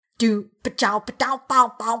do pa-chow pa-chow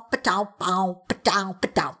pow pow pa-chow pow pa-chow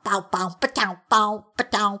pa-chow pow pow pa-chow pow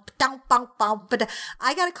pa-chow pa-chow pow pow pa-chow.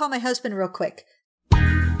 I gotta call my husband real quick.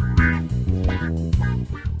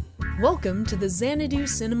 Welcome to the Xanadu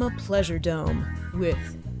Cinema Pleasure Dome with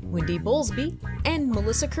Wendy Bowlesby and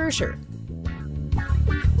Melissa Kirscher.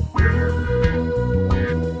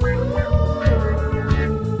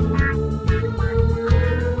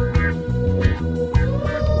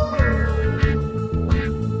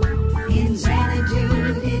 In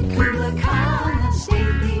Xanadu did Kubla Khan a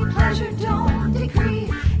stately pleasure dome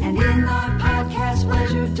decree, and in our podcast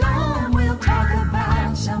Pleasure Dome we'll talk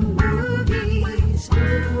about some movies.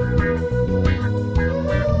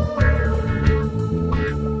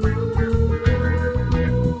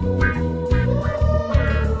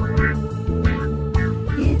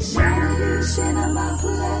 It's Xanadu Cinema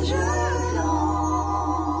Pleasure Dome.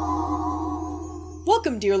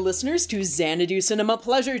 Welcome, dear listeners, to Xanadu Cinema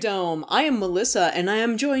Pleasure Dome. I am Melissa, and I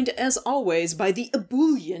am joined, as always, by the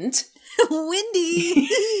ebullient Wendy.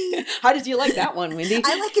 How did you like that one, Wendy?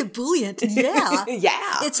 I like ebullient. Yeah.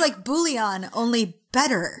 Yeah. It's like bouillon, only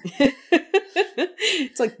better.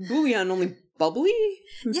 It's like bouillon, only bubbly?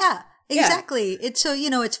 Yeah, exactly. It's so,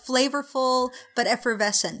 it's flavorful, but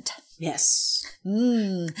effervescent. Yes.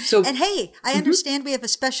 So, and hey, I understand we have a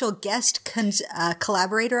special guest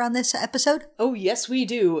collaborator on this episode. Oh, yes, we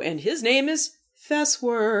do. And his name is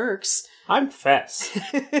Fessworks. I'm Fess.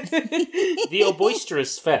 The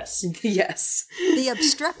boisterous Fess. Yes. The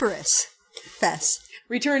obstreperous Fess.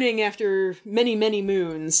 Returning after many, many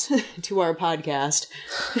moons to our podcast.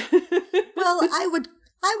 Well, I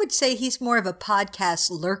would say he's more of a podcast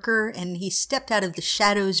lurker, and he stepped out of the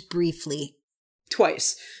shadows briefly.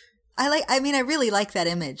 Twice. I really like that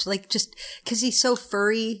image. Like, just because he's so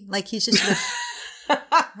furry, like he's just sort of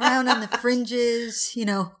around on the fringes,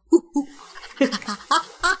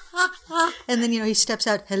 and then, he steps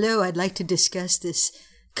out. Hello, I'd like to discuss this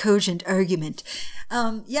cogent argument.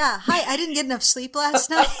 Hi, I didn't get enough sleep last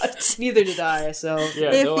night. Neither did I, so.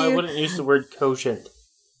 Yeah, no, I wouldn't use the word cogent.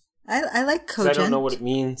 I like cogent. I don't know what it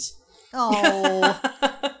means. Oh.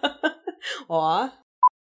 Aw.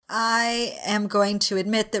 I am going to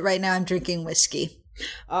admit that right now I'm drinking whiskey.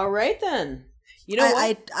 All right, then. You know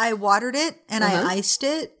what? I watered it and I iced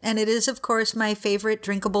it, and it is, of course, my favorite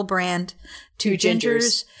drinkable brand, Two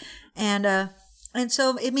Gingers. And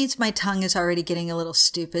so it means my tongue is already getting a little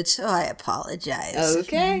stupid, so I apologize.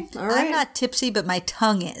 Okay, all right. I'm not tipsy, but my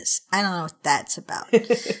tongue is. I don't know what that's about.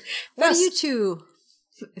 What are you two?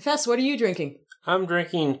 Fess, what are you drinking? I'm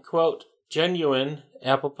drinking, quote, genuine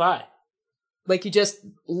apple pie. Like you just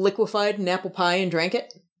liquefied an apple pie and drank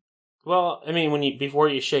it? Well, I mean, before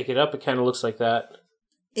you shake it up, it kind of looks like that.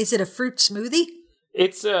 Is it a fruit smoothie?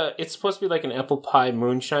 It's supposed to be like an apple pie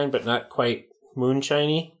moonshine, but not quite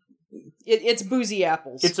moonshiny. It's boozy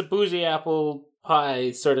apples. It's a boozy apple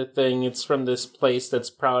pie sort of thing. It's from this place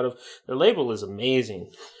that's proud of... Their label is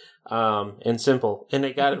amazing and simple. And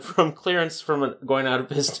they got it from clearance from a going out of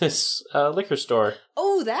business liquor store.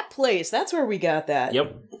 Oh, that place. That's where we got that.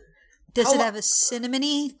 Yep. Does it have a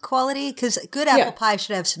cinnamony quality? Because good apple pie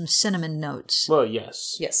should have some cinnamon notes. Well,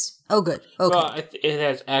 yes. Yes. Oh, good. Okay. Well, it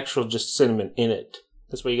has actual just cinnamon in it.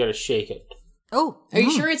 That's why you got to shake it. Oh. Are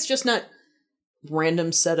you sure it's just not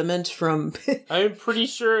random sediment from... I'm pretty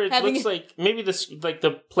sure it looks like maybe this, like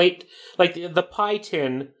the plate, like the pie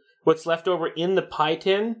tin, what's left over in the pie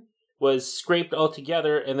tin was scraped all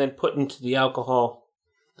together and then put into the alcohol.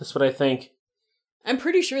 That's what I think. I'm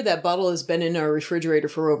pretty sure that bottle has been in our refrigerator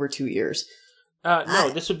for over 2 years.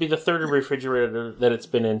 No, this would be the third refrigerator that it's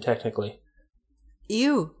been in, technically.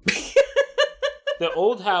 Ew. The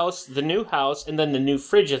old house, the new house, and then the new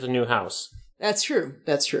fridge at the new house. That's true.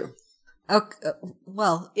 That's true. Okay,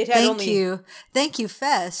 well, Thank you,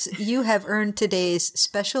 Fess. You have earned today's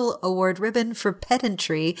special award ribbon for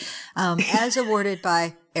pedantry, as awarded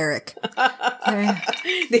by Eric.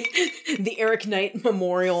 The Eric Knight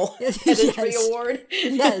Memorial Pedantry Award.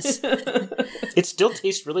 Yes. It still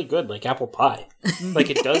tastes really good, like apple pie. Like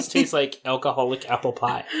it does taste like alcoholic apple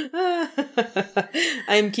pie.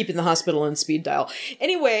 I'm keeping the hospital on speed dial.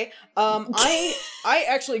 Anyway, I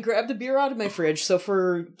actually grabbed a beer out of my fridge. So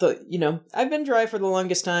for I've been dry for the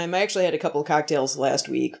longest time. I actually had a couple of cocktails last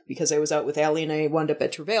week because I was out with Allie and I wound up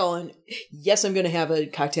at Travail. And yes, I'm going to have a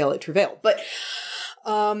cocktail at Travail. But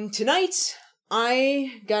tonight,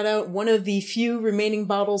 I got out one of the few remaining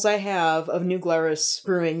bottles I have of New Glarus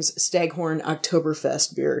Brewing's Staghorn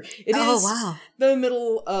Oktoberfest beer. It is the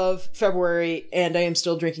middle of February, and I am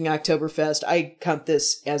still drinking Oktoberfest. I count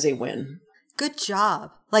this as a win. Good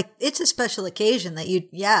job. Like, it's a special occasion that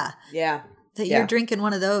Yeah. that you're drinking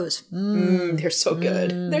one of those. They're so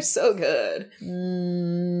good. They're so good.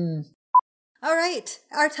 All right.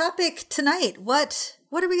 Our topic tonight. What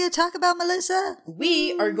are we going to talk about, Melissa?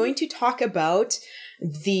 We are going to talk about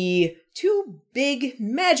the 2 big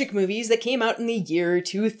magic movies that came out in the year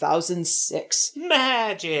 2006.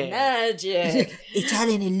 Magic! It's all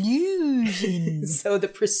an illusion. So The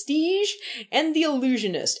Prestige and The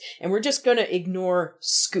Illusionist. And we're just going to ignore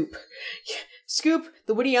Scoop. Scoop,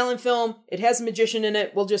 the Woody Allen film, it has a magician in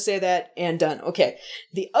it. We'll just say that and done. Okay.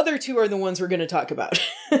 The other 2 are the ones we're going to talk about.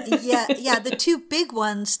 yeah, the 2 big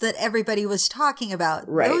ones that everybody was talking about.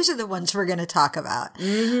 Right. Those are the ones we're going to talk about.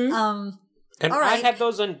 Mm-hmm. And all right. I had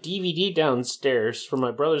those on DVD downstairs for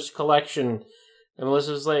my brother's collection. And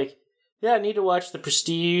Melissa's like, yeah, I need to watch The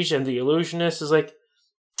Prestige, and The Illusionist is like,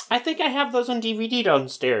 I think I have those on DVD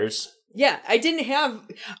downstairs. Yeah, I didn't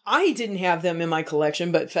have them in my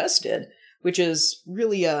collection, but Fess did. Which is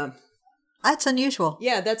really that's unusual.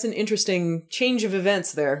 Yeah, that's an interesting change of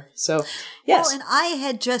events there. So, yes. Well, and I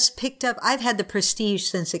had just picked up, I've had The Prestige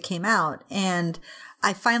since it came out, and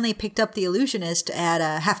I finally picked up The Illusionist at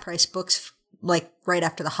Half Price Books, like right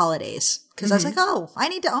after the holidays. Because I was like, oh, I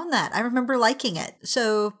need to own that. I remember liking it.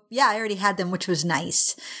 So, yeah, I already had them, which was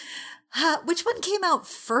nice. Which one came out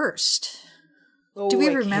first? Do we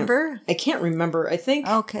remember? I can't remember. I think.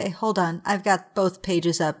 Okay, hold on. I've got both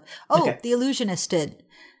pages up. Oh, okay. The Illusionist did.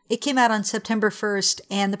 It came out on September 1st,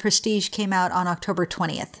 and The Prestige came out on October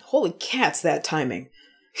 20th. Holy cats, that timing.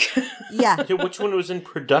 Yeah. Which one was in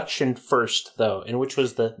production first, though, and which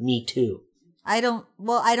was the Me Too? I don't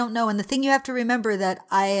know. And the thing you have to remember that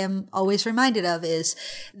I am always reminded of is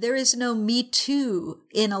there is no Me Too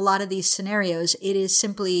in a lot of these scenarios. It is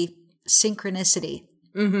simply synchronicity.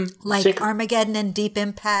 Mm-hmm. Like Armageddon and Deep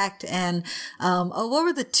Impact and, what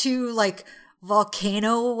were the 2 like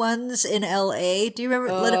volcano ones in LA? Do you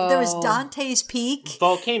remember? There was Dante's Peak.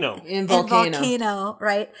 Volcano. And Volcano,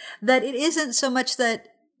 right? That it isn't so much that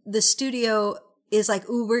the studio is like,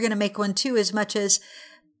 ooh, we're going to make one too, as much as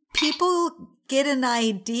people get an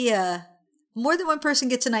idea. More than one person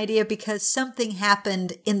gets an idea because something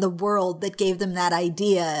happened in the world that gave them that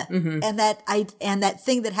idea. Mm-hmm. And that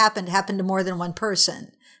thing that happened to more than one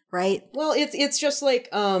person, right? Well, it's just like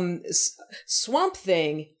Swamp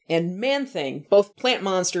Thing and Man Thing, both plant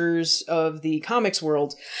monsters of the comics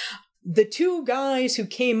world. The 2 guys who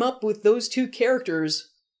came up with those 2 characters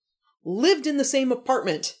lived in the same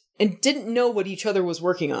apartment and didn't know what each other was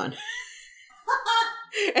working on.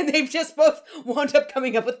 And they've just both wound up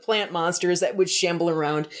coming up with plant monsters that would shamble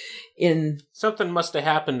around in... Something must have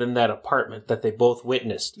happened in that apartment that they both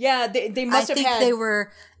witnessed. Yeah, they must have had... I think they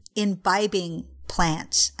were imbibing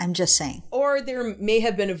plants, I'm just saying. Or there may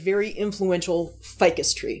have been a very influential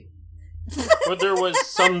ficus tree. Or there was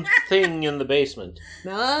something in the basement.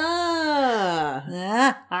 All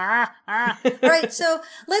right, so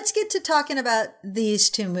let's get to talking about these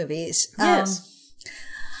 2 movies. Yes.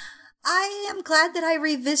 I am glad that I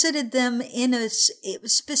revisited them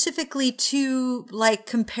specifically to like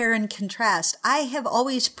compare and contrast. I have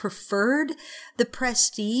always preferred The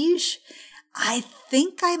Prestige. I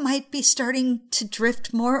think I might be starting to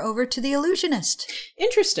drift more over to The Illusionist.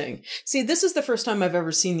 Interesting. See, this is the first time I've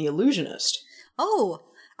ever seen The Illusionist. Oh,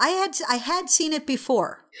 I had seen it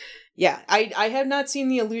before. Yeah, I have not seen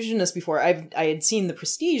The Illusionist before. I had seen The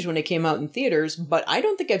Prestige when it came out in theaters, but I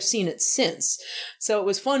don't think I've seen it since. So it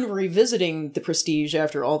was fun revisiting The Prestige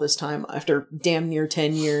after all this time, after damn near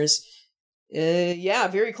 10 years. Yeah,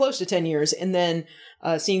 very close to 10 years. And then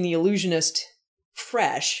seeing The Illusionist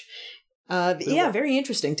fresh. Yeah, very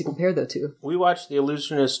interesting to compare the 2. We watched The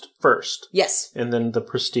Illusionist first. Yes. And then The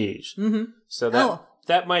Prestige. Mm-hmm. So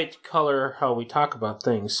that might color how we talk about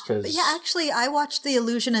things. Yeah, actually, I watched The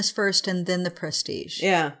Illusionist first and then The Prestige.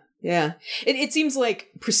 Yeah. It seems like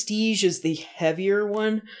Prestige is the heavier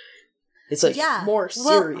one. It's like more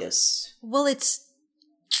serious. Well, it's...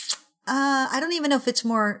 I don't even know if it's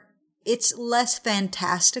more... It's less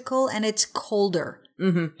fantastical and it's colder.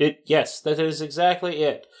 Mm-hmm. Yes, that is exactly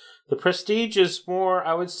it. The Prestige is more,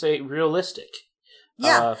 I would say, realistic.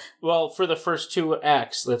 Yeah. Well, for the first 2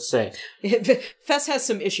 acts, let's say. Fess has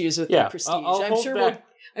some issues with The Prestige.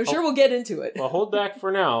 I'm sure we'll get into it. Well, hold back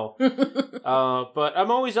for now. But I'm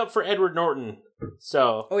always up for Edward Norton.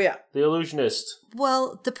 So. Oh, yeah. The Illusionist.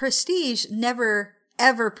 Well, The Prestige never,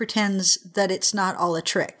 ever pretends that it's not all a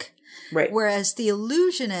trick. Right. Whereas The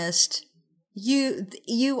Illusionist,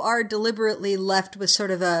 you are deliberately left with sort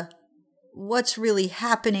of a... What's really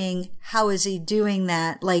happening? How is he doing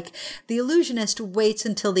that? Like, The Illusionist waits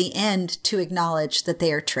until the end to acknowledge that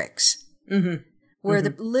they are tricks. Mm-hmm. Where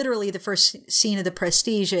literally the first scene of The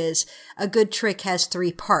Prestige is a good trick has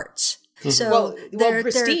 3 parts. So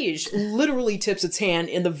Prestige literally tips its hand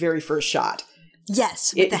in the very first shot.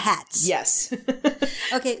 Yes, with the hats. Yes.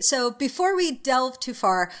 Okay, so before we delve too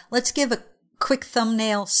far, let's give a quick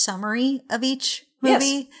thumbnail summary of each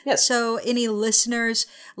movie. Yes. So any listeners,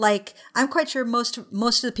 like, I'm quite sure most of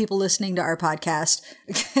the people listening to our podcast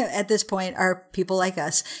at this point are people like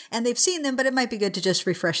us, and they've seen them, but it might be good to just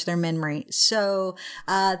refresh their memory. So,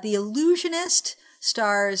 The Illusionist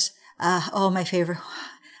stars, my favorite.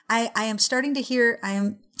 I am starting to hear, I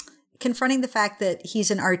am confronting the fact that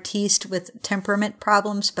he's an artiste with temperament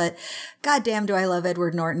problems, but goddamn do I love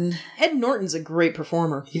Edward Norton. Ed Norton's a great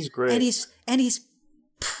performer. He's great. And he's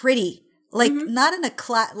pretty. Like, not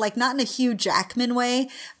in a Hugh Jackman way,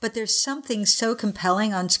 but there's something so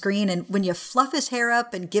compelling on screen. And when you fluff his hair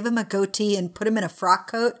up and give him a goatee and put him in a frock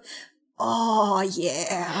coat, oh,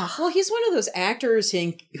 yeah. Well, he's one of those actors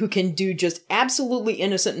who can do just absolutely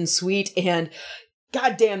innocent and sweet, and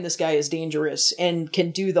goddamn, this guy is dangerous and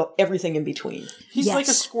can do everything in between. He's like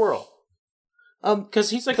a squirrel.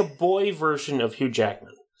 Because he's like a boy version of Hugh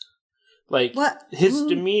Jackman. Like, his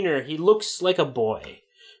demeanor, he looks like a boy.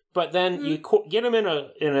 But then you get him in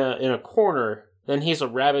a corner, then he's a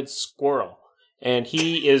rabid squirrel, and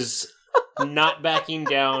he is not backing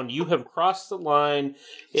down. You have crossed the line.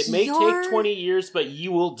 It may take 20 years, but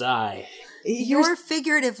you will die. Your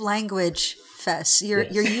figurative language, Fess, your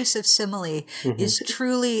use of simile is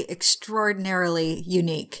truly extraordinarily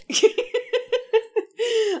unique.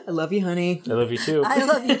 I love you, honey. I love you too. I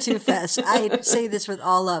love you too, Fess. I say this with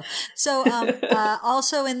all love. So,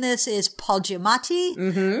 also in this is Paul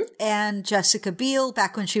Giamatti and Jessica Biel,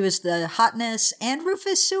 back when she was the hotness, and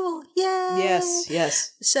Rufus Sewell. Yay!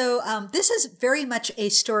 Yes. So, this is very much a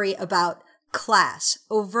story about class,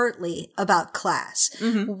 overtly about class,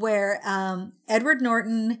 where Edward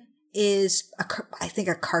Norton is, I think,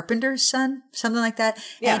 a carpenter's son, something like that.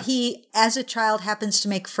 Yeah. And he, as a child, happens to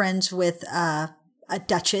make friends with a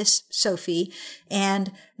duchess, Sophie,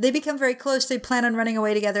 and they become very close. They plan on running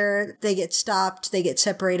away together. They get stopped. They get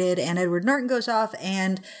separated, and Edward Norton goes off,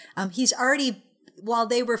 and while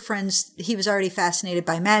they were friends, he was already fascinated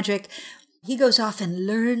by magic. He goes off and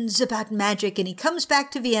learns about magic, and he comes back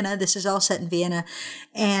to Vienna. This is all set in Vienna,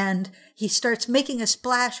 and he starts making a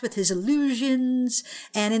splash with his illusions.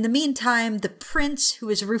 And in the meantime, the prince, who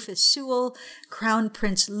is Rufus Sewell, Crown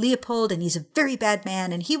Prince Leopold, and he's a very bad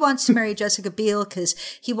man, and he wants to marry Jessica Biel because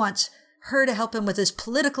he wants her to help him with his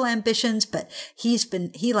political ambitions, but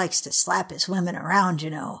he likes to slap his women around,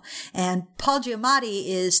 And Paul Giamatti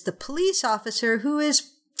is the police officer who is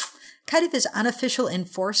kind of his unofficial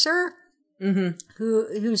enforcer.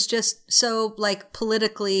 Who's just so, like,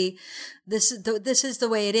 politically, this is the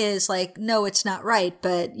way it is. Like, no, it's not right,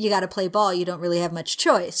 but you got to play ball. You don't really have much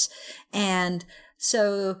choice. And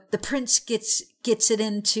so the prince gets it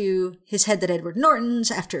into his head that Edward Norton's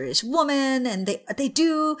after his woman, and they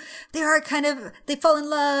fall in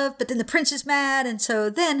love, but then the prince is mad, and so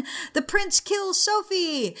then the prince kills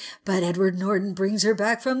Sophie, but Edward Norton brings her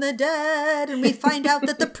back from the dead, and we find out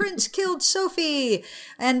that the prince killed Sophie,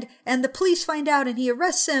 and the police find out, and he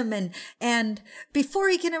arrests him, and before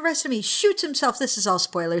he can arrest him, he shoots himself. This is all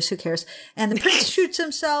spoilers, who cares? And the prince shoots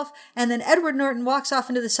himself, and then Edward Norton walks off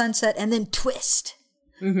into the sunset, and then twist.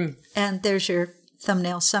 And there's your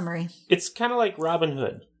thumbnail summary. It's kind of like Robin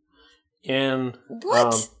Hood, and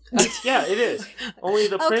what? Yeah, it is. Only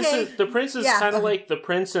the prince is kind of like the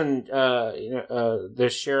prince and the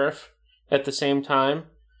sheriff at the same time,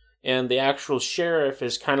 and the actual sheriff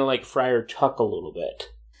is kind of like Friar Tuck a little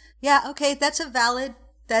bit. Yeah. Okay, that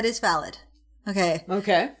is valid. Okay.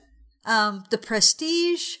 The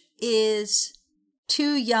Prestige is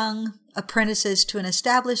two young apprentices to an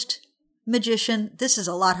established magician. This is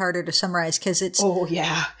a lot harder to summarize because it's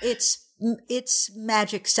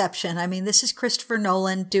Magicception. I mean, this is Christopher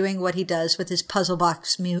Nolan doing what he does with his puzzle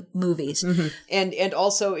box movies. And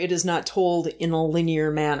also it is not told in a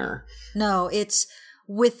linear manner. No, it's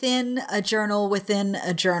within a journal, within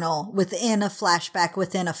a journal, within a flashback,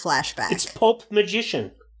 within a flashback. It's Pulp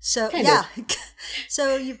Magician. So, yeah.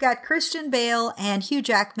 So you've got Christian Bale and Hugh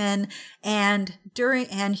Jackman, and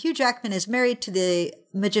Hugh Jackman is married to the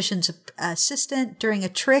magician's assistant during a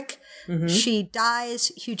trick. She dies.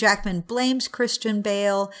 Hugh Jackman blames Christian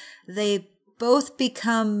Bale. They both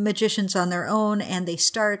become magicians on their own, and they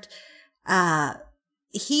start,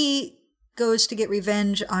 he goes to get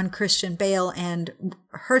revenge on Christian Bale and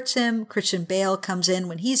hurts him. Christian Bale comes in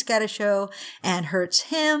when he's got a show and hurts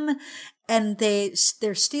him. And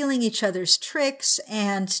they're stealing each other's tricks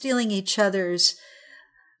and stealing each other's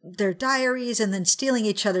their diaries and then stealing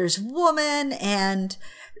each other's woman. And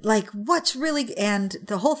like, what's really, and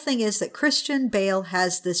the whole thing is that Christian Bale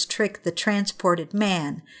has this trick, the transported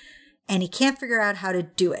man, and he can't figure out how to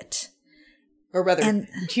do it. Or rather,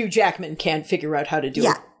 Hugh Jackman can't figure out how to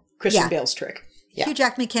do Christian Bale's trick. Yeah. Hugh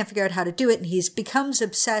Jackman can't figure out how to do it, and he becomes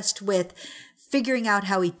obsessed with figuring out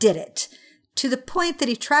how he did it, to the point that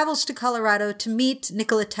he travels to Colorado to meet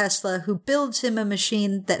Nikola Tesla, who builds him a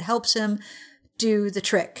machine that helps him do the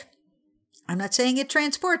trick. I'm not saying it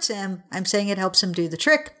transports him. I'm saying it helps him do the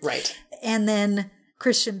trick. Right. And then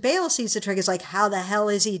Christian Bale sees the trick, is like, how the hell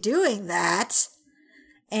is he doing that?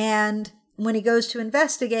 And when he goes to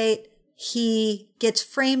investigate, he gets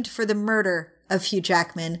framed for the murder of Hugh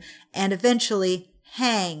Jackman and eventually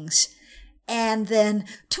hangs. And then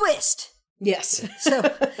twist. Yes.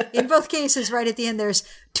 So in both cases, right at the end, there's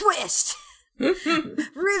twist,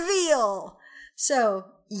 reveal. So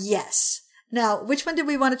yes. Now, which one did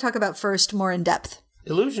we want to talk about first, more in depth?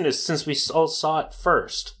 Illusionist, since we all saw it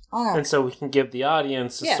first. Oh. And so we can give the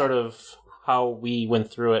audience a sort of how we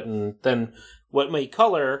went through it, and then what may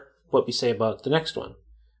color what we say about the next one.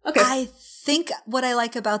 Okay. I think what I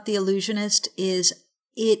like about The Illusionist is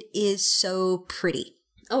it is so pretty.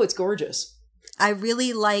 Oh, it's gorgeous. I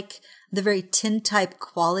really like the very tintype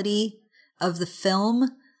quality of the film.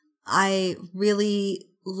 I really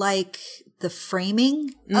like the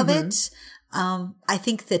framing of it. I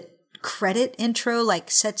think the credit intro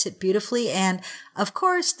sets it beautifully. And of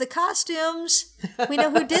course, the costumes, we know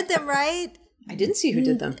who did them, right? I didn't see who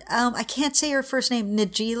did them. I can't say her first name.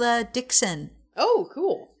 Najila Dixon. Oh,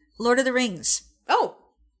 cool. Lord of the Rings. Oh,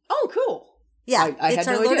 cool. Yeah, I it's had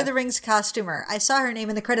our no Lord idea. of the Rings costumer. I saw her name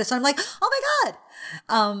in the credits, and I'm like, oh my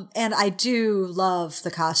God. And I do love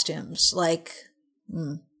the costumes.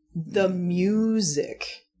 The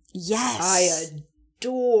music. Yes. I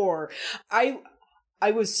adore.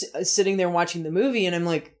 I was sitting there watching the movie, and I'm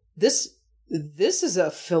like, this is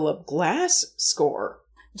a Philip Glass score.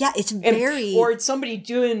 Yeah, it's very... Or it's somebody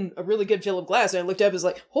doing a really good Philip Glass, and I looked up and was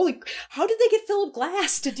like, holy, how did they get Philip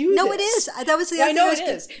Glass to do this? No, it is. That was the other I know thing it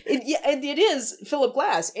is. It is Philip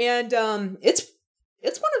Glass, and it's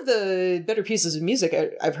one of the better pieces of music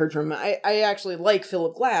I've heard from him. I actually like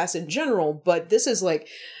Philip Glass in general, but this is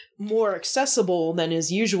more accessible than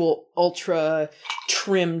his usual ultra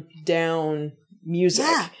trimmed down music.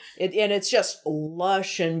 Yeah. And it's just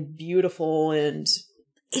lush and beautiful and...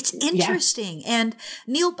 It's interesting. And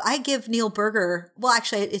I give Neil Berger, well,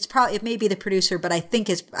 actually, it may be the producer, but I think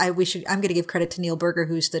I'm going to give credit to Neil Berger,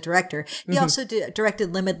 who's the director. He also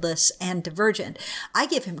directed Limitless and Divergent. I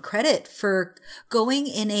give him credit for going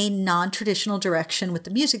in a non-traditional direction with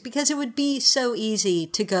the music, because it would be so easy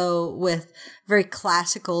to go with very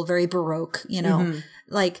classical, very Baroque,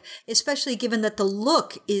 especially given that the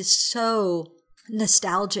look is so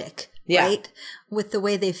nostalgic. Yeah. Right? With the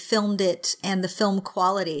way they filmed it and the film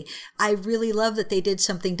quality. I really love that they did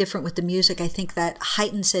something different with the music. I think that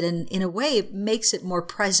heightens it and in a way makes it more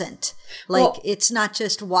present. It's not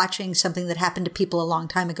just watching something that happened to people a long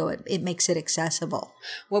time ago. It makes it accessible.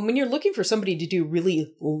 Well, when you're looking for somebody to do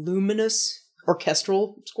really luminous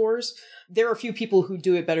orchestral scores, there are a few people who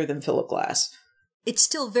do it better than Philip Glass. It's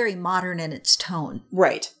still very modern in its tone.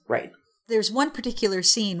 Right. There's one particular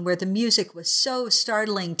scene where the music was so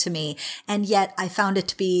startling to me, and yet I found it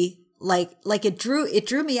to be it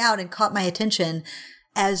drew me out and caught my attention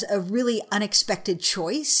as a really unexpected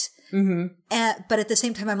choice. But at the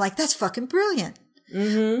same time, I'm like, that's fucking brilliant.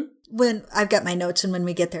 When I've got my notes and when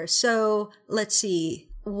we get there. So let's see.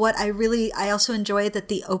 I also enjoy that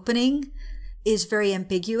the opening is very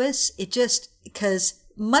ambiguous. Because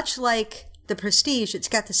much like The Prestige, it's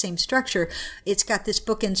got the same structure. It's got this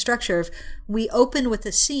bookend structure of we open with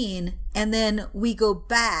a scene and then we go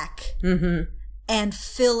back and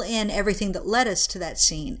fill in everything that led us to that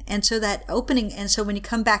scene. And so that opening, and so when you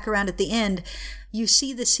come back around at the end, you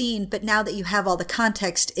see the scene, but now that you have all the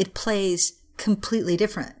context, it plays completely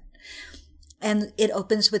different. And it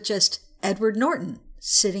opens with just Edward Norton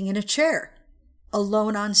sitting in a chair,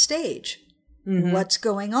 alone on stage. What's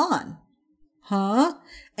going on? Huh?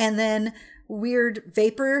 And then weird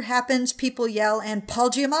vapor happens, people yell, and Paul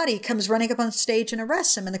Giamatti comes running up on stage and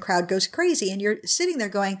arrests him, and the crowd goes crazy. And you're sitting there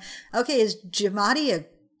going, okay, is Giamatti a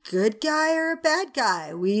good guy or a bad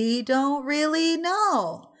guy? We don't really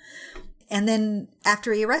know. And then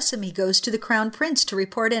after he arrests him, he goes to the Crown Prince to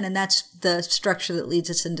report in, and that's the structure that leads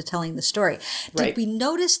us into telling the story. Did we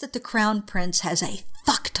notice that the Crown Prince has a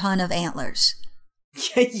fuck ton of antlers?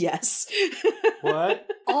 Yes. What?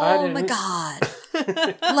 Oh my God.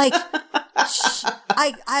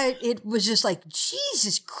 It was just like,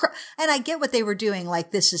 Jesus Christ. And I get what they were doing.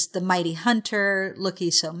 This is the mighty hunter,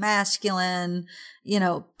 looking so masculine,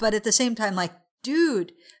 but at the same time,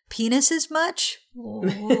 dude, penis as much?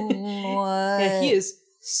 Yeah, he is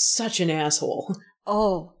such an asshole.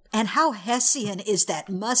 Oh, and how Hessian is that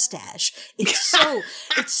mustache? It's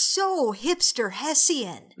so hipster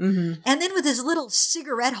Hessian. Mm-hmm. And then with his little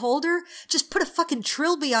cigarette holder, just put a fucking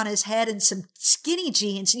trilby on his head and some skinny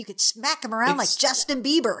jeans, and you could smack him around like Justin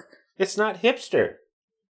Bieber. It's not hipster.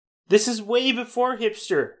 This is way before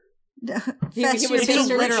hipster. Fess, you're was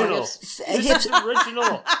being original. literal. This is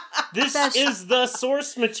original. This is the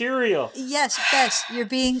source material. Yes, Fess, you're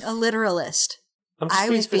being a literalist. I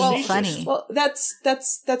was being funny. Well, that's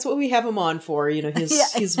what we have him on for. You know,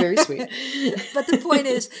 he's very sweet. But the point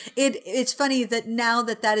is, it's funny that now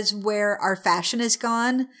that is where our fashion has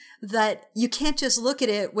gone, that you can't just look at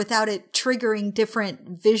it without it triggering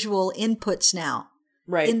different visual inputs now.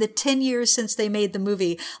 Right. In the 10 years since they made the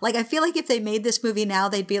movie. Like, I feel like if they made this movie now,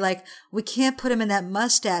 they'd be like, we can't put him in that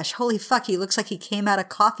mustache. Holy fuck, he looks like he came out of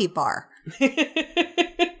coffee bar. I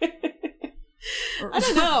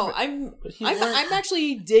don't know. I'm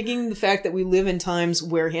actually digging the fact that we live in times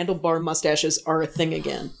where handlebar mustaches are a thing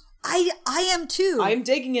again. I am too. I'm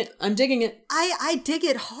digging it. I dig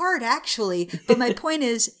it hard, actually. But my point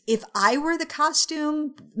is, if I were the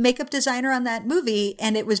costume makeup designer on that movie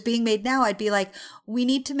and it was being made now, I'd be like, we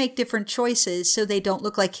need to make different choices so they don't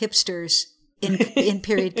look like hipsters in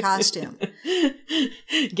period costume.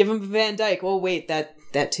 Give him Van Dyke. Oh, wait, that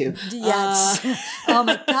too. Yes. Oh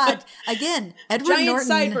my God. Again, Edward Giant Norton.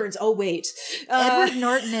 sideburns. Oh, wait. Edward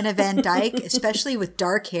Norton in a Van Dyke, especially with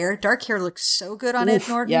dark hair. Dark hair looks so good on Ed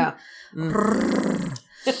Norton. Yeah.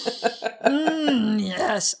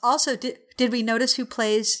 Yes. Also, did we notice who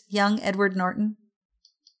plays young Edward Norton?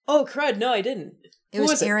 Oh, crud. No, I didn't. It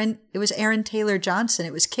was Aaron Taylor Johnson.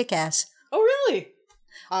 It was Kick-Ass. Oh, really?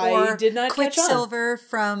 I did not catch on. Quicksilver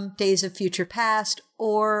from Days of Future Past,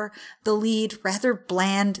 or the lead, rather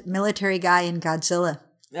bland military guy in Godzilla.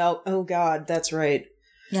 Oh God, that's right.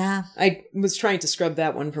 Yeah. I was trying to scrub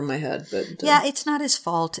that one from my head, but yeah, it's not his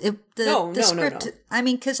fault. No. I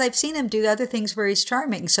mean, because I've seen him do other things where he's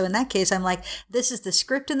charming. So in that case, I'm like, this is the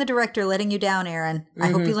script and the director letting you down, Aaron. I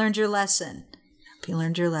hope you learned your lesson.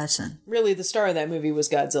 Really, the star of that movie was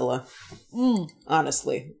Godzilla.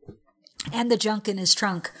 Honestly. And the junk in his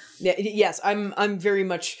trunk. Yeah, yes, I'm very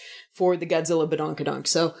much for the Godzilla badonkadonk.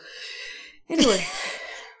 So, anyway.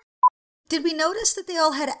 Did we notice that they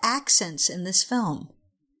all had accents in this film?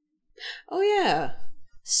 Oh, yeah.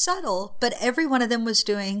 Subtle, but every one of them was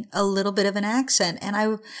doing a little bit of an accent.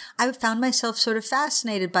 And I found myself sort of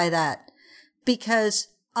fascinated by that. Because,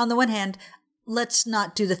 on the one hand, let's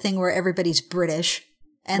not do the thing where everybody's British.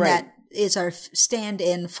 And that is our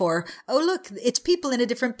stand-in for, oh, look, it's people in a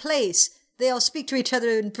different place. They all speak to each other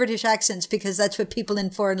in British accents because that's what people in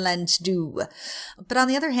foreign lands do. But on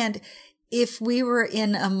the other hand, if we were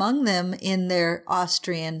in among them in their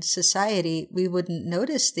Austrian society, we wouldn't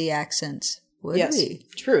notice the accents, would we? Yes,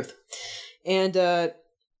 truth. And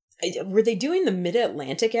were they doing the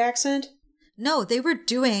Mid-Atlantic accent? No, they were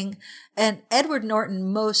doing, and Edward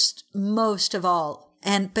Norton most of all,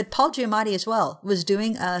 but Paul Giamatti as well, was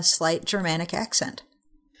doing a slight Germanic accent.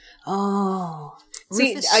 Oh.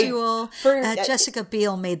 Rufus Sewell, Jessica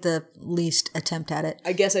Biel made the least attempt at it.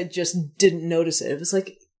 I guess I just didn't notice it. It was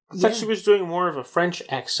like... I thought she was doing more of a French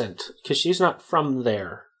accent, because she's not from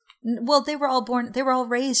there. Well, they were all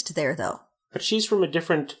raised there, though. But she's from a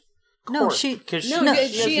different... She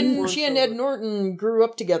and Ed Norton grew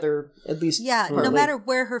up together, at least. Yeah, no matter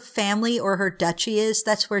where her family or her duchy is,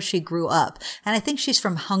 that's where she grew up. And I think she's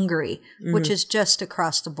from Hungary, which is just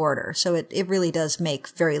across the border. So it really does make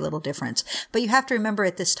very little difference. But you have to remember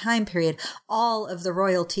at this time period, all of the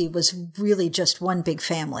royalty was really just one big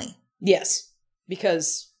family. Yes,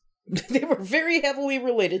 because they were very heavily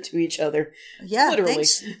related to each other. Yeah, literally.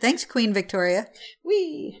 Thanks, Queen Victoria.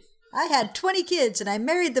 Whee! I had 20 kids and I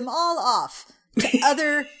married them all off to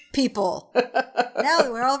other people. Now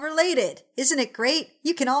that we're all related. Isn't it great?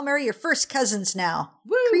 You can all marry your first cousins now.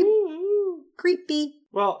 Creepy.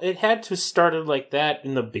 Well, it had to started like that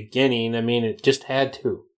in the beginning. I mean, it just had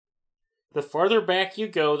to. The farther back you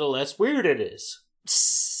go, the less weird it is.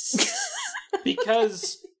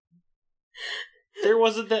 Because there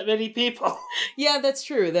wasn't that many people. Yeah, that's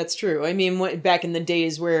true. I mean, back in the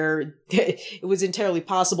days where it was entirely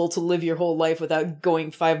possible to live your whole life without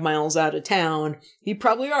going 5 miles out of town, you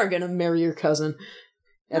probably are going to marry your cousin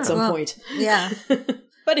at some point. Yeah.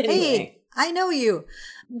 But anyway. Hey, I know you.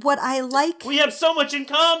 What I like... We have so much in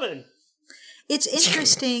common! It's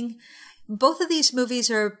interesting. Both of these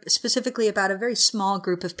movies are specifically about a very small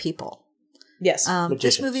group of people. Yes.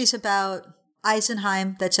 This movie's about...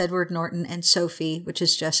 Eisenheim, that's Edward Norton, and Sophie, which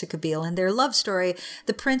is Jessica Biel, and their love story,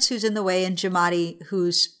 the prince who's in the way, and Giamatti,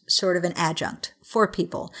 who's sort of an adjunct. 4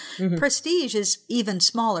 people. Prestige is even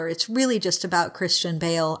smaller. It's really just about Christian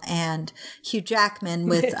Bale and Hugh Jackman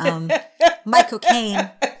with Michael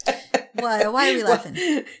Caine. Why are we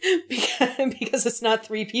laughing? Because it's not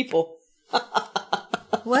 3 people.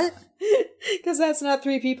 What? Because that's not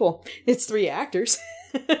 3 people. It's 3 actors.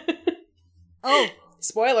 Oh.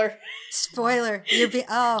 Spoiler. You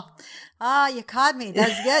caught me.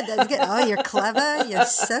 That's good. That's good. Oh, you're clever. You're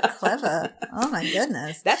so clever. Oh my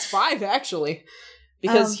goodness. That's 5 actually.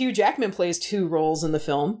 Because Hugh Jackman plays 2 roles in the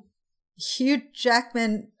film. Hugh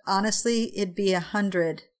Jackman, honestly, it'd be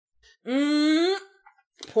 100.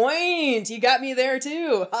 Point. You got me there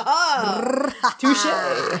too. Ha-ha. Touche.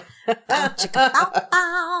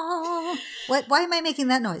 What? Why am I making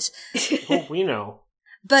that noise? Oh, we know.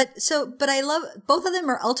 But I love, both of them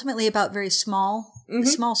are ultimately about very small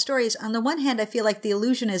stories. On the one hand, I feel like The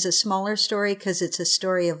Illusion is a smaller story because it's a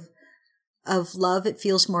story of love. It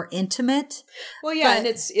feels more intimate. Well, yeah, and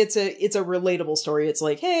it's a relatable story. It's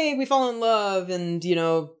like, hey, we fall in love, and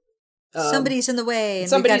somebody's in the way. And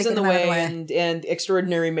somebody's in the way, and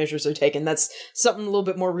extraordinary measures are taken. That's something a little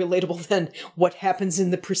bit more relatable than what happens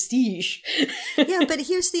in The Prestige. Yeah, but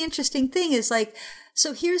here's the interesting thing is like,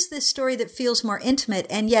 so here's this story that feels more intimate,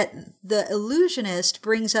 and yet The Illusionist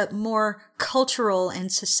brings up more cultural and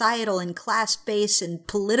societal and class-based and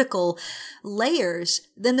political layers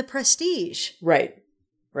than The Prestige. Right.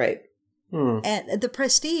 And The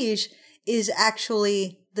Prestige is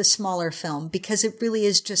actually the smaller film because it really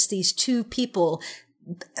is just these 2 people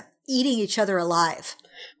eating each other alive.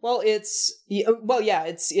 Well, it's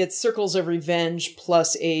Circles of Revenge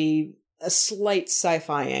plus a slight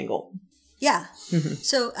sci-fi angle. Yeah.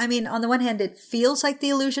 So, I mean, on the one hand, it feels like The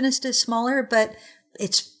Illusionist is smaller, but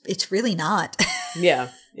it's really not. Yeah.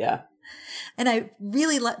 And I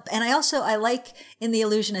really I like in The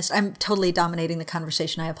Illusionist, I'm totally dominating the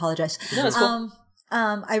conversation. I apologize. No, that's cool.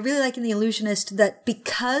 I really like in The Illusionist that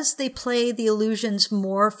because they play the illusions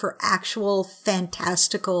more for actual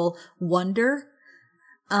fantastical wonder,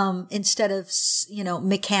 instead of,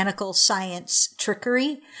 mechanical science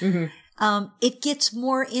trickery, it gets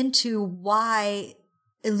more into why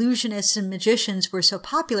illusionists and magicians were so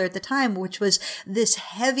popular at the time, which was this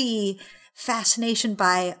heavy fascination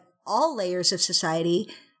by all layers of society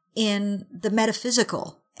in the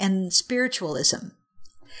metaphysical and spiritualism.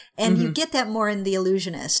 And you get that more in The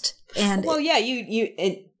Illusionist. And well, yeah,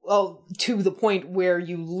 to the point where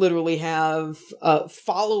you literally have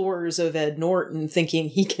followers of Ed Norton thinking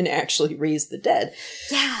he can actually raise the dead.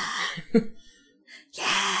 Yeah.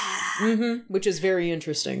 Yeah. Which is very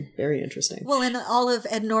interesting. Very interesting. Well, and all of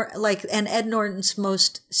Ed Norton's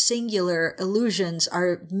most singular illusions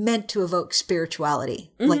are meant to evoke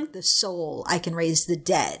spirituality, like the soul. I can raise the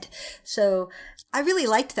dead. So I really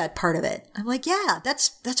liked that part of it. I'm like, yeah,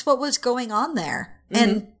 that's what was going on there,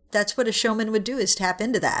 and that's what a showman would do, is tap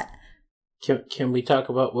into that. Can we talk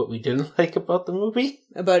about what we didn't like about the movie?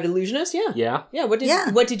 About Illusionist? Yeah. What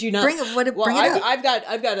did you not? Bring it up.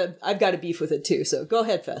 I've got a beef with it too. So go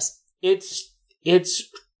ahead, Fess. It's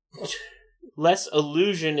less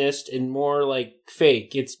illusionist and more like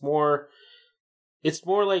fake. It's more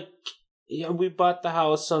like, we bought the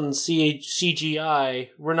house on CGI.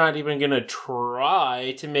 We're not even going to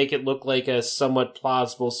try to make it look like a somewhat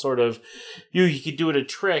plausible sort of, you could do it a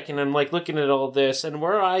trick. And I'm like looking at all this, and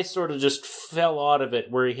where I sort of just fell out of it,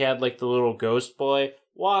 where he had like the little ghost boy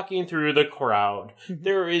walking through the crowd.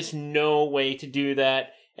 There is no way to do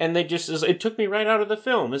that. And it took me right out of the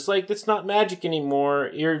film. It's like, it's not magic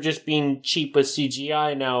anymore. You're just being cheap with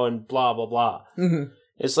CGI now and blah, blah, blah.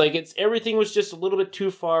 It's like, everything was just a little bit too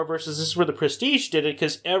far, versus this is where The Prestige did it,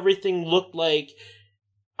 because everything looked like,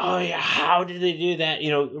 oh yeah, how did they do that?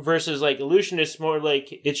 Versus like Illusionist, more like,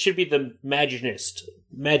 it should be the magicist,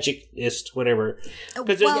 whatever.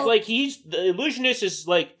 Because the Illusionist is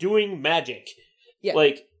like doing magic. Yeah.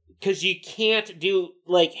 Like, because you can't do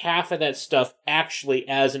like half of that stuff actually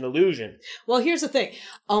as an illusion. Well, here's the thing.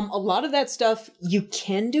 A lot of that stuff you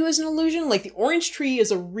can do as an illusion. Like the orange tree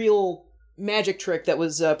is a real magic trick that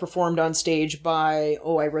was performed on stage by,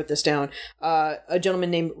 I wrote this down, a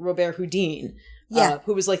gentleman named Robert Houdin,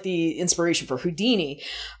 who was like the inspiration for Houdini.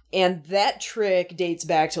 And that trick dates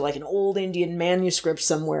back to like an old Indian manuscript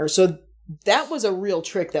somewhere. So that was a real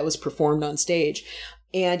trick that was performed on stage.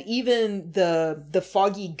 And even the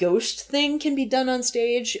foggy ghost thing can be done on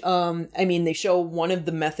stage. They show one of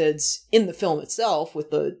the methods in the film itself with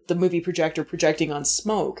the movie projector projecting on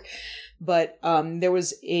smoke. But there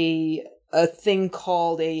was a a thing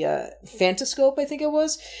called a phantascope, I think it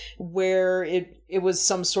was, where it was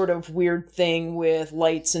some sort of weird thing with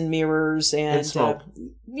lights and mirrors and smoke.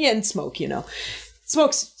 And smoke,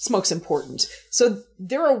 Smoke's important. So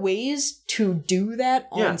there are ways to do that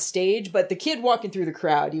on stage, but the kid walking through the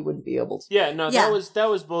crowd, you wouldn't be able to. Yeah, no, that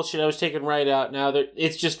was bullshit. I was taken right out. Now that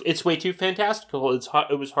it's way too fantastical.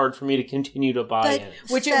 It was hard for me to continue to buy it.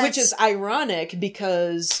 Which is ironic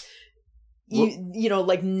because you know,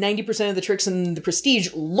 like 90% of the tricks in the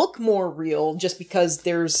Prestige look more real just because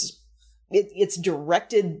it's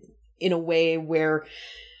directed in a way where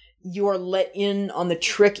you are let in on the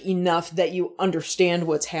trick enough that you understand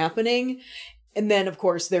what's happening. And then, of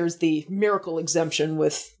course, there's the miracle exemption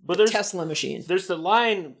with the Tesla machine. There's the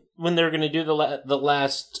line when they're going to do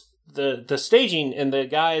the staging, and the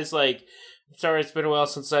guy's like, sorry, it's been a while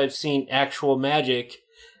since I've seen actual magic.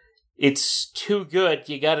 It's too good.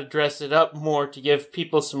 You got to dress it up more to give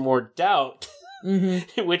people some more doubt,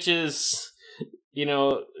 which is,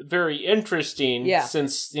 very interesting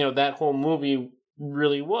since, that whole movie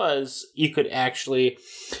really was, you could actually,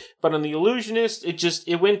 but on The Illusionist,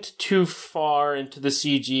 it went too far into the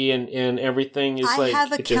CG and everything is I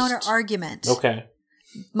have a counter argument. Okay.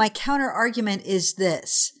 My counter argument is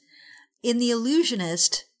this. In The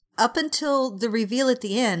Illusionist, up until the reveal at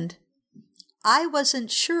the end, I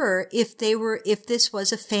wasn't sure if this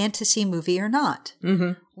was a fantasy movie or not.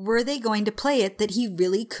 Mm-hmm. Were they going to play it that he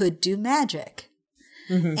really could do magic?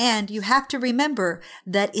 Mm-hmm. And you have to remember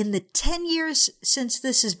that in the 10 years since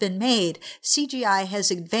this has been made, CGI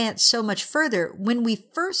has advanced so much further. When we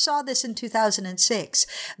first saw this in 2006,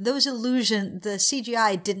 the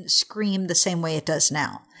CGI didn't scream the same way it does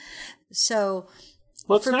now. So,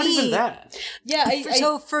 well, it's not even that. Yeah.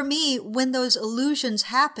 So for me, when those illusions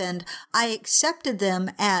happened, I accepted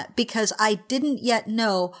them because I didn't yet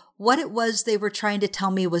know what it was they were trying to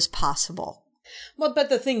tell me was possible. Well, but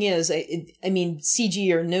the thing is, I mean, CG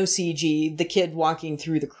or no CG, the kid walking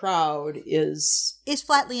through the crowd is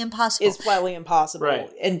flatly impossible. Right.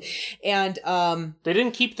 And they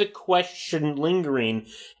didn't keep the question lingering.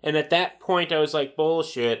 And at that point, I was like,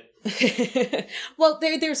 bullshit. Well,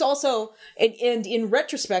 there's also, and in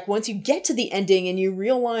retrospect, once you get to the ending and you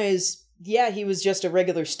realize, he was just a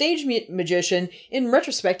regular stage magician, in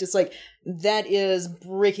retrospect, it's like, that is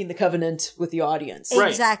breaking the covenant with the audience.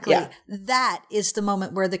 Exactly. Yeah. That is the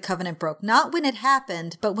moment where the covenant broke. Not when it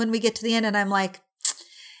happened, but when we get to the end and I'm like,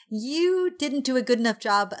 you didn't do a good enough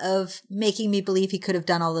job of making me believe he could have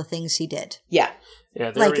done all the things he did. Yeah.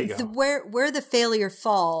 Yeah, there we go. Where the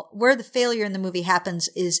failure in the movie happens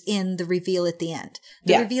is in the reveal at the end.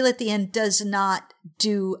 The reveal at the end does not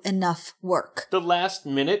do enough work. The last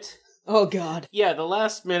minute. Oh God. Yeah, the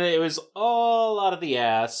last minute, it was all out of the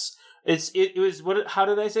ass. It was how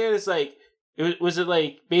did I say it? It's like, was it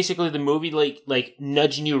like basically the movie like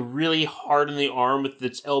nudging you really hard in the arm with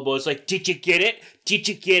its elbow? It's like, did you get it? Did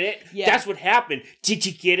you get it? Yeah. That's what happened. Did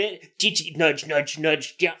you get it? Did you nudge?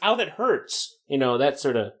 Yeah, how that hurts. That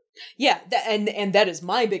sort of. Yeah, and that is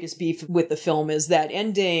my biggest beef with the film is that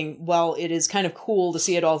ending. While it is kind of cool to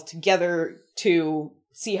see it all together, to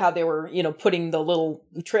see how they were, putting the little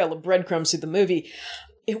trail of breadcrumbs through the movie.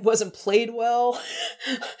 It wasn't played well.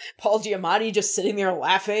 Paul Giamatti just sitting there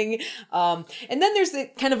laughing. And then there's the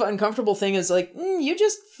kind of uncomfortable thing is like, you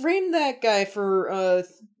just framed that guy for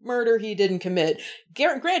murder he didn't commit.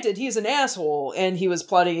 Granted, he's an asshole and he was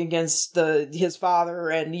plotting against his father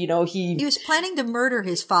and, he was planning to murder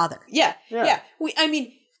his father. Yeah.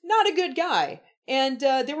 Not a good guy. And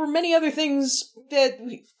there were many other things that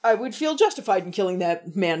I would feel justified in killing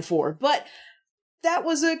that man for. But that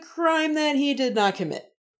was a crime that he did not commit.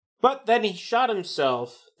 But then he shot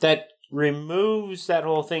himself. That removes that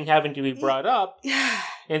whole thing having to be brought up.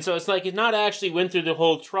 And so it's like it not actually went through the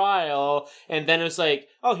whole trial. And then it's like,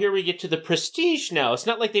 oh, here we get to the Prestige now. It's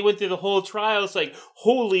not like they went through the whole trial. It's like,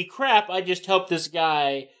 holy crap, I just helped this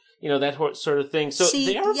guy. That sort of thing. So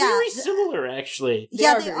they are very similar, actually. They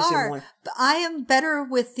are. Similar. But I am better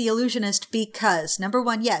with The Illusionist because, number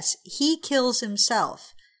one, yes, he kills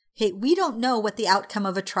himself. Hey, we don't know what the outcome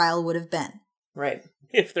of a trial would have been. Right.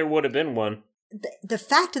 If there would have been one. The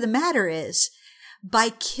fact of the matter is, by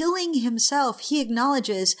killing himself, he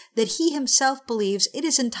acknowledges that he himself believes it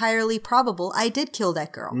is entirely probable I did kill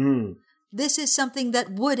that girl. This is something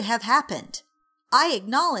that would have happened. I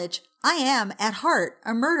acknowledge I am, at heart,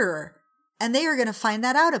 a murderer, and they are going to find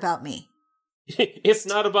that out about me. It's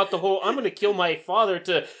not about the whole, I'm going to kill my father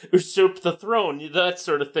to usurp the throne, that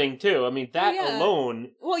sort of thing, too. I mean, that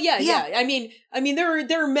alone... Well, yeah. I mean,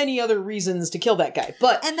 there are many other reasons to kill that guy,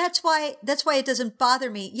 but... And that's why it doesn't bother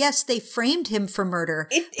me. Yes, they framed him for murder,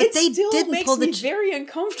 but they still didn't makes pull the... me very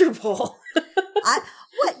uncomfortable.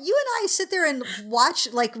 What? You and I sit there and watch,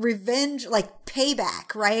 like, revenge, like,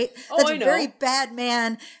 Payback, right? Oh, That's I a know. very bad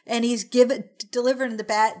man, and he's delivering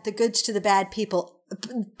the goods to the bad people.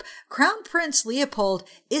 Crown Prince Leopold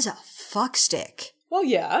is a fuckstick. Well,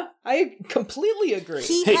 yeah, I completely agree.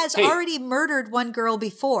 He has already murdered one girl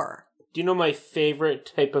before. Do you know my favorite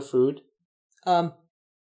type of food?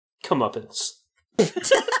 Comeuppance.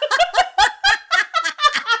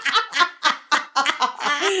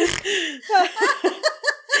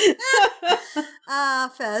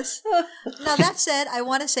 Fez. Now, that said, I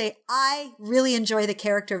want to say I really enjoy the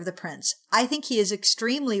character of the prince. I think he is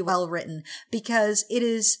extremely well written because it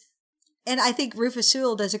is, and I think Rufus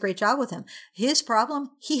Sewell does a great job with him. His problem,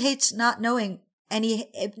 he hates not knowing, and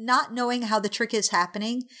not knowing how the trick is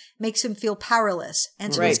happening makes him feel powerless.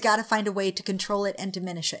 And so he's got to find a way to control it and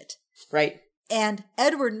diminish it. Right. And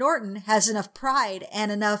Edward Norton has enough pride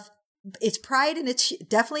and enough, it's pride and it's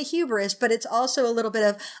definitely hubris, but it's also a little bit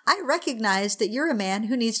of, I recognize that you're a man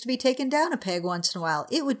who needs to be taken down a peg once in a while.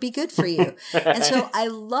 It would be good for you. And so I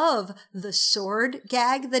love the sword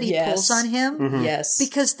gag that he pulls on him. Mm-hmm. Yes.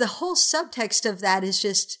 Because the whole subtext of that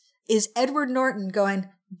is Edward Norton going,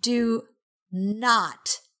 do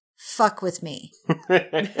not fuck with me. You're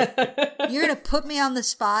going to put me on the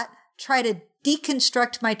spot, try to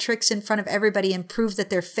deconstruct my tricks in front of everybody and prove that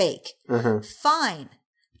they're fake. Fine.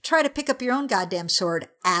 Try to pick up your own goddamn sword,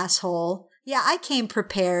 asshole. Yeah, I came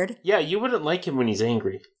prepared. Yeah, you wouldn't like him when he's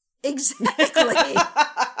angry. Exactly.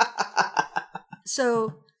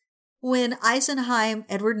 So when Eisenheim,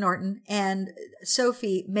 Edward Norton, and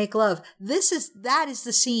Sophie make love, that is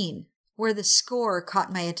the scene where the score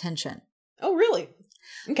caught my attention. Oh, really?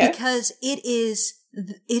 Okay. Because it is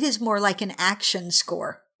more like an action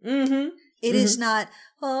score. Mm-hmm. It is not,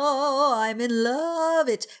 oh, I'm in love.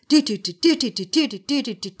 It's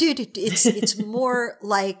it's more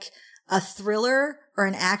like a thriller or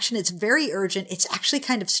an action. It's very urgent. It's actually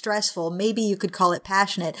kind of stressful. Maybe you could call it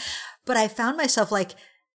passionate. But I found myself like,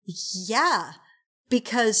 yeah,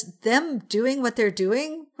 because them doing what they're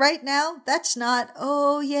doing right now, that's not,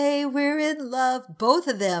 oh, yay, we're in love. Both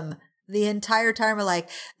of them the entire time are like,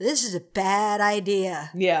 this is a bad idea.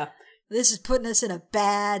 Yeah. This is putting us in a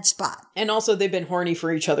bad spot. And also they've been horny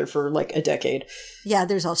for each other for like a decade. Yeah,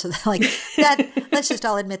 there's also like that. Let's just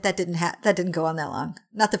all admit that didn't go on that long.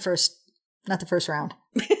 Not the first round.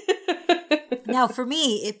 Now, for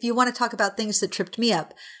me, if you want to talk about things that tripped me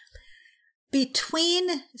up,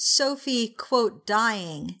 between Sophie, quote,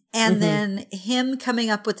 dying and then him coming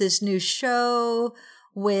up with this new show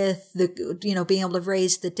with the, being able to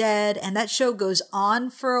raise the dead, and that show goes on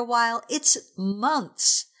for a while. It's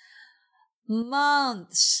months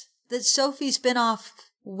that Sophie's been off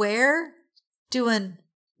where? Doing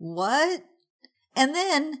what? And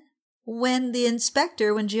then when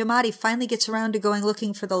Giamatti finally gets around to going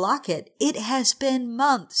looking for the locket, it has been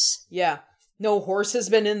months. Yeah. No horse has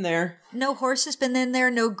been in there. No horse has been in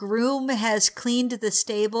there. No groom has cleaned the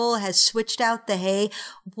stable, has switched out the hay.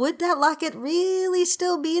 Would that locket really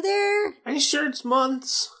still be there? Are you sure it's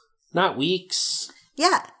months? Not weeks?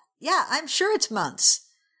 Yeah, I'm sure it's months.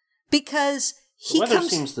 Because the weather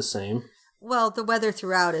seems the same. Well, the weather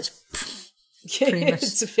throughout is pretty much.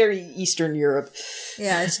 It's very Eastern Europe.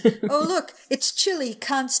 Yeah. Oh, look, it's chilly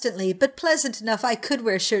constantly, but pleasant enough I could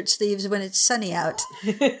wear shirt sleeves when it's sunny out.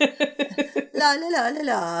 La, la, la, la,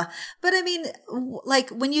 la. But I mean, like,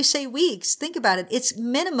 when you say weeks, think about it. It's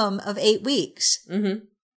minimum of 8 weeks. Mm-hmm.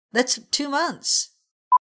 That's 2 months.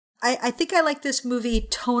 I think I like this movie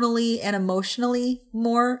tonally and emotionally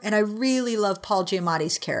more, and I really love Paul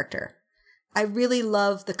Giamatti's character. I really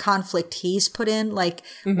love the conflict he's put in. Like,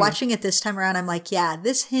 watching it this time around, I'm like, yeah,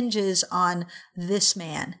 this hinges on this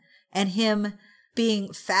man and him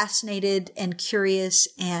being fascinated and curious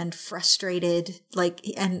and frustrated. Like,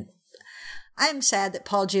 and I'm sad that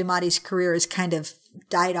Paul Giamatti's career has kind of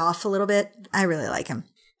died off a little bit. I really like him.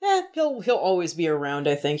 He'll always be around,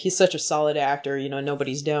 I think. He's such a solid actor,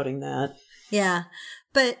 nobody's doubting that. Yeah.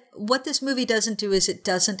 But what this movie doesn't do is it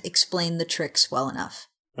doesn't explain the tricks well enough.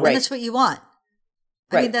 Right. And that's what you want.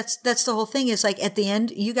 I Right. mean, that's the whole thing is like at the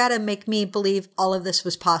end, you got to make me believe all of this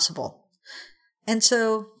was possible. And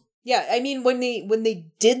so. Yeah, I mean, when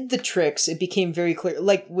they did the tricks, it became very clear.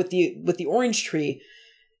 Like with the orange tree,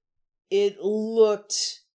 it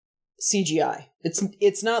looked CGI.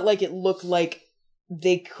 It's not like it looked like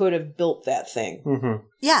they could have built that thing. Mm-hmm.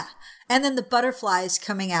 Yeah. And then the butterflies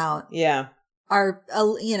coming out Yeah. are,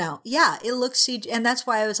 it looks CG. And that's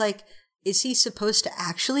why I was like, is he supposed to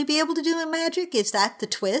actually be able to do magic? Is that the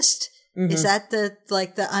twist? Mm-hmm. Is that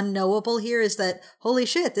the unknowable here? Is that, holy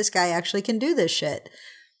shit, this guy actually can do this shit?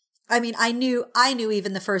 I mean, I knew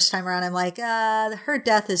even the first time around, I'm like, her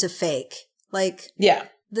death is a fake. Like, yeah,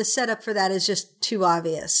 the setup for that is just too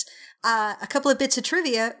obvious. A couple of bits of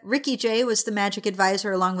trivia. Ricky Jay was the magic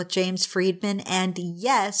advisor along with James Friedman. And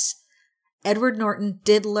yes, Edward Norton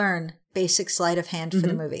did learn basic sleight of hand for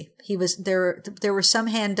the movie. He was there were some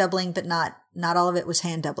hand doubling, but not all of it was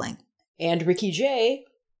hand doubling. And Ricky Jay,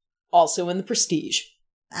 also in The Prestige.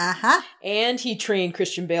 Uh-huh. And he trained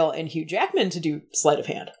Christian Bale and Hugh Jackman to do sleight of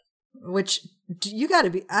hand. Which you got to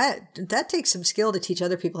be, that takes some skill to teach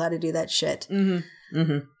other people how to do that shit. Mm-hmm.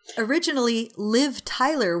 Mm-hmm. Originally, Liv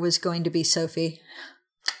Tyler was going to be Sophie.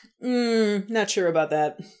 Not sure about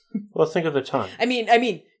that. Well, think of the time. I mean,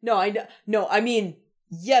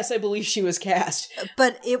 yes, I believe she was cast.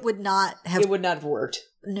 But it would not have worked.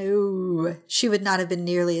 No, she would not have been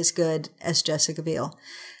nearly as good as Jessica Biel.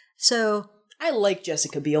 So I like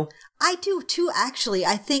Jessica Biel. I do too, actually.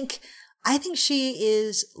 I think she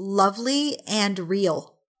is lovely and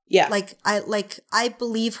real. Yeah. I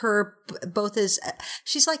believe her both as,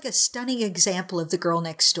 she's like a stunning example of the girl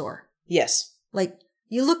next door. Yes. Like,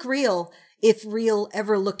 you look real if real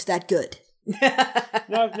ever looked that good. No,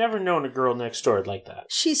 I've never known a girl next door like that.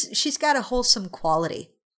 She's got a wholesome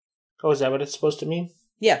quality. Oh, is that what it's supposed to mean?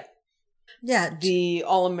 Yeah. Yeah. The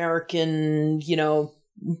all-American,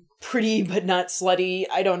 pretty but not slutty.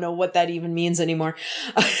 I don't know what that even means anymore.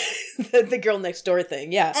 The girl next door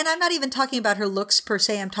thing, yeah. And I'm not even talking about her looks per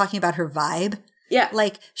se. I'm talking about her vibe. Yeah.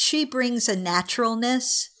 Like, she brings a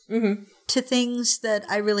naturalness to things that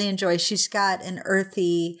I really enjoy. She's got an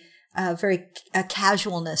earthy, very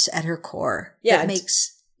casualness at her core. Yeah. That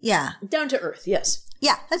makes, yeah. Down to earth, yes.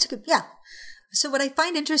 Yeah, that's good. Yeah. So what I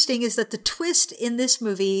find interesting is that the twist in this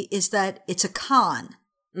movie is that it's a con.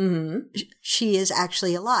 Mm-hmm. She is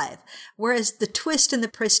actually alive. Whereas the twist in The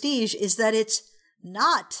Prestige is that it's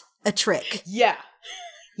not a trick. Yeah.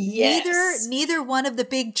 Yes. Neither one of the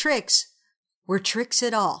big tricks were tricks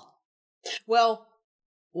at all. Well,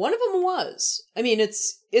 one of them was. I mean,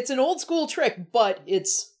 it's an old school trick, but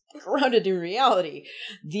it's grounded in reality.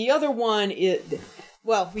 The other one is,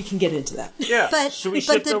 well, we can get into that. Yeah. But should we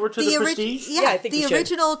shift over to The Prestige? Yeah, I think we the should.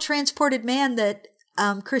 original Transported Man that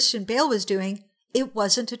Christian Bale was doing, it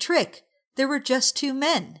wasn't a trick. There were just two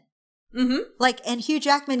men. Mm-hmm. And Hugh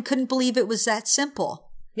Jackman couldn't believe it was that simple.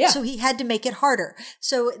 Yeah. So he had to make it harder.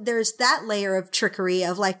 So there's that layer of trickery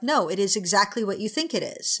of like, no, it is exactly what you think it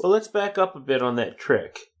is. Well, let's back up a bit on that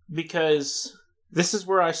trick, because this is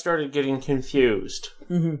where I started getting confused.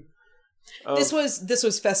 Mm-hmm. This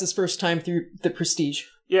was Fess's first time through The Prestige.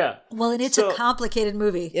 Yeah. Well, and it's a complicated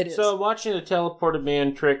movie. It is. So watching the teleported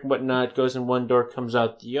man trick and whatnot, goes in one door, comes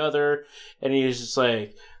out the other, and he's just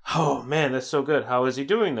like, oh man, that's so good. How is he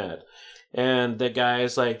doing that? And the guy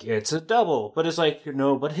is like, it's a double. But it's like,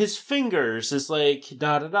 but his fingers is like,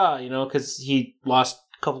 because he lost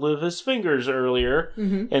a couple of his fingers earlier.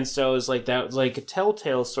 Mm-hmm. And so it's like, that was like a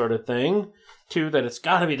telltale sort of thing, too, that it's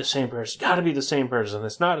gotta be the same person.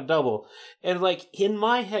 It's not a double. And like, in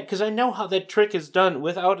my head, because I know how that trick is done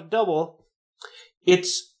without a double,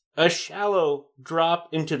 it's a shallow drop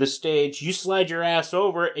into the stage. You slide your ass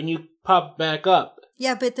over and you pop back up.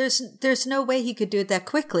 Yeah, but there's no way he could do it that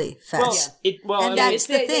quickly, Fess. Well, that's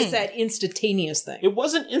the thing. It's that instantaneous thing. It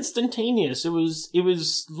wasn't instantaneous. It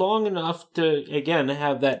was long enough to, again,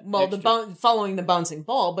 have that. Well, following the bouncing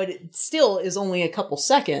ball, but it still is only a couple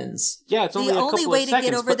seconds. Yeah, it's only a couple of seconds. The only way to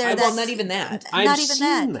get over there, well, not even that. I've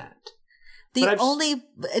seen that.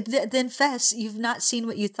 Then Fess, you've not seen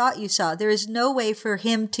what you thought you saw. There is no way for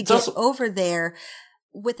him to get over there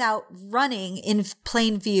without running in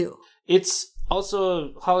plain view. It's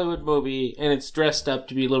also a Hollywood movie, and it's dressed up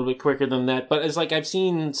to be a little bit quicker than that. But it's like, I've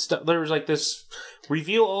seen stuff. There was like this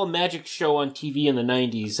Reveal All Magic show on TV in the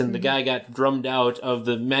 90s, and the guy got drummed out of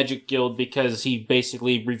the Magic Guild because he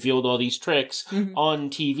basically revealed all these tricks on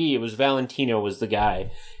TV. It was Valentino was the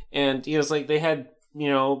guy. And he was like, they had,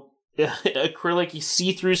 acrylic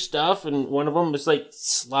see-through stuff, and one of them was like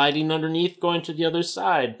sliding underneath, going to the other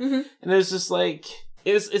side. And it was just like,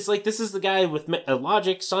 it's like, this is the guy with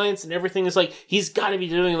logic, science, and everything. It's like, he's got to be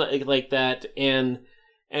doing like that, and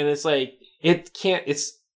it's like, it can't.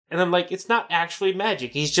 And I'm like, it's not actually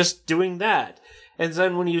magic. He's just doing that. And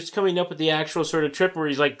then when he was coming up with the actual sort of trip where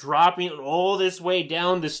he's like dropping all this way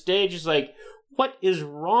down the stage, it's like, what is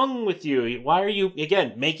wrong with you? Why are you,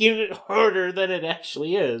 again, making it harder than it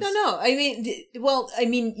actually is? No. I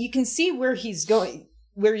mean, you can see where he's going,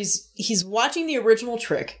 where he's watching the original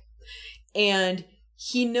trick, and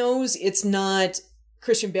he knows it's not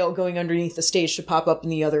Christian Bale going underneath the stage to pop up in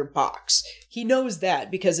the other box. He knows that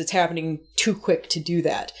because it's happening too quick to do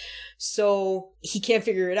that. So he can't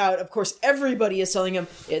figure it out. Of course, everybody is telling him,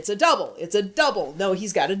 it's a double. It's a double. No,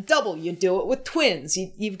 he's got a double. You do it with twins.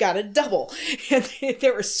 You've got a double. And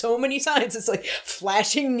there were so many signs. It's like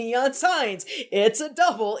flashing neon signs. It's a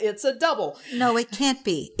double. It's a double. No, it can't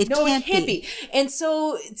be. It can't be. And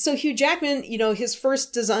so Hugh Jackman, his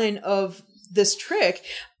first design of this trick,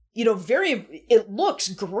 it looks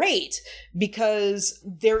great because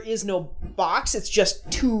there is no box. It's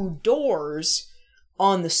just two doors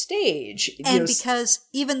on the stage. And because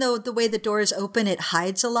even though the way the doors open, it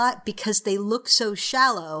hides a lot because they look so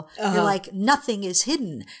shallow, you're like, nothing is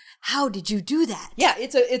hidden. How did you do that? Yeah,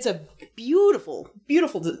 it's a beautiful,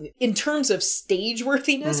 in terms of stage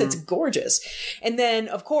worthiness, it's gorgeous. And then,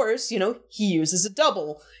 of course, he uses a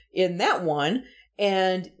double in that one,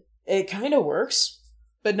 and it kind of works.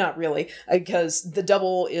 But not really, because the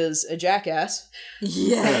double is a jackass.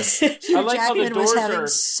 Yes. I like how the doors was having are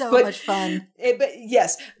so much fun. But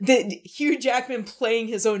yes, Hugh Jackman playing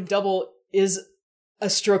his own double is a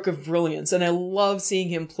stroke of brilliance, and I love seeing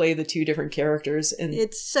him play the two different characters. And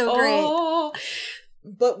it's so great.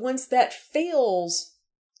 But once that fails,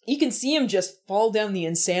 you can see him just fall down the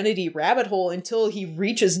insanity rabbit hole until he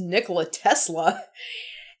reaches Nikola Tesla.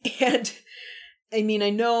 And I mean, I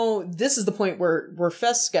know this is the point where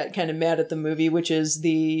Fess got kind of mad at the movie, which is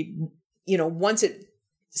once it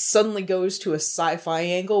suddenly goes to a sci-fi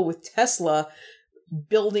angle with Tesla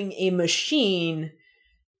building a machine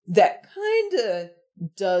that kind of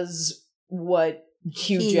does what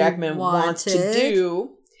Hugh Jackman wants to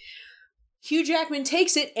do. Hugh Jackman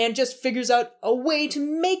takes it and just figures out a way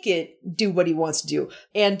to make it do what he wants to do.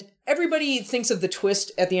 And everybody thinks of the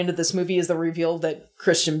twist at the end of this movie as the reveal that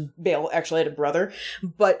Christian Bale actually had a brother.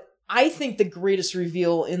 But I think the greatest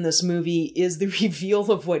reveal in this movie is the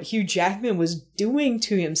reveal of what Hugh Jackman was doing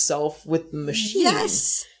to himself with the machine.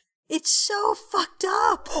 Yes! It's so fucked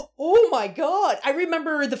up. Oh my God. I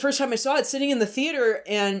remember the first time I saw it sitting in the theater,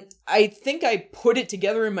 and I think I put it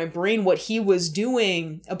together in my brain what he was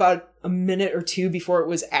doing about a minute or two before it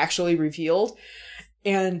was actually revealed.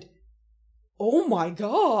 And oh my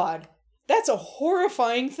God, that's a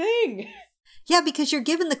horrifying thing. Yeah, because you're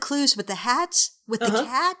given the clues with the hats, with the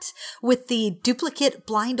cat, with the duplicate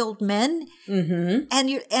blind old men. Mm-hmm.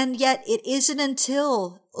 And yet it isn't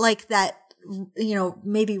until like that,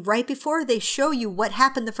 maybe right before they show you what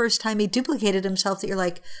happened the first time he duplicated himself that you're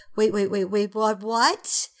like, wait,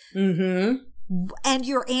 what? Mm-hmm. And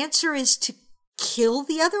your answer is to kill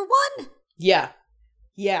the other one? Yeah.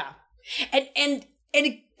 And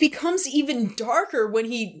it becomes even darker when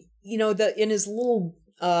he, in his little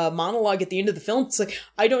monologue at the end of the film, it's like,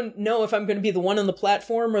 I don't know if I'm going to be the one on the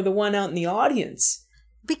platform or the one out in the audience.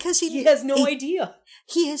 Because he has no idea.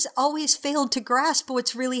 He has always failed to grasp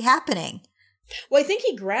what's really happening. Well, I think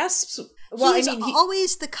he grasps. Well, he's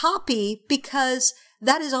always the copy because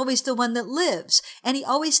that is always the one that lives. And he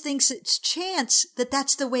always thinks it's chance that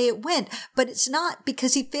that's the way it went. But it's not,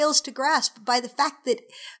 because he fails to grasp by the fact that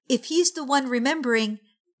if he's the one remembering,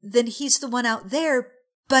 then he's the one out there.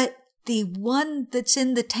 But the one that's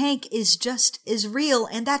in the tank is just as real.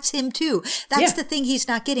 And that's him too. That's the thing he's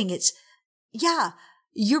not getting. It's,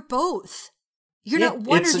 you're both. You're not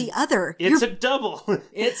one or the other. It's a double.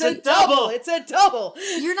 It's a double. It's a double.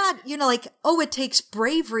 You're not, like, it takes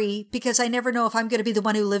bravery because I never know if I'm going to be the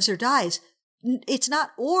one who lives or dies. It's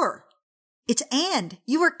not or. It's and.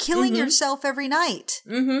 You are killing yourself every night.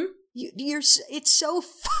 Mm-hmm. It's so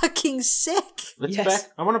fucking sick.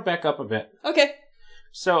 I want to back up a bit. Okay.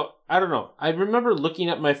 So, I don't know. I remember looking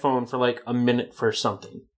at my phone for like a minute for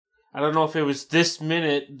something. I don't know if it was this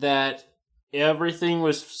minute that everything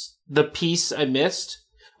was the piece I missed.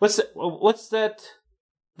 What's that?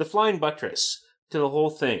 The flying buttress to the whole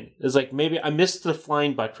thing. It's like maybe I missed the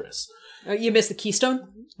flying buttress. You missed the keystone?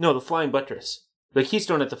 No, the flying buttress. The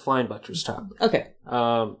keystone at the flying buttress top. Okay.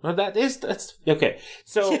 That's okay.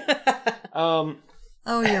 So,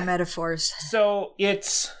 your metaphors. So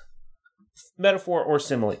it's metaphor or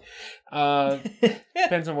simile.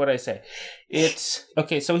 Depends on what I say. It's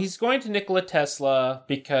okay. So he's going to Nikola Tesla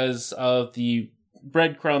because of the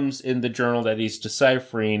breadcrumbs in the journal that he's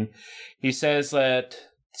deciphering. He says that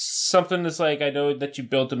something is like, I know that you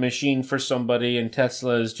built a machine for somebody, and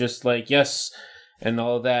Tesla is just like, yes, and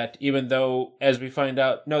all that, even though, as we find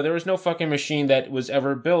out, no, there was no fucking machine that was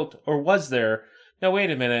ever built, or was there? Now,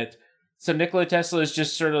 wait a minute. So Nikola Tesla is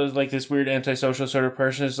just sort of like this weird antisocial sort of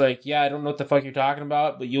person. It's like, yeah, I don't know what the fuck you're talking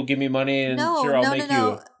about, but you'll give me money and sure, I'll make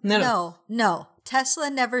you. No.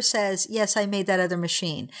 Tesla never says, yes, I made that other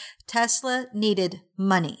machine. Tesla needed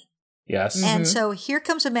money. Yes. And so here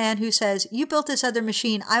comes a man who says, you built this other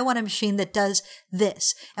machine. I want a machine that does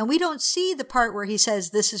this. And we don't see the part where he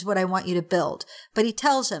says, this is what I want you to build. But he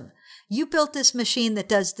tells him, you built this machine that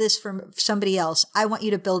does this for somebody else. I want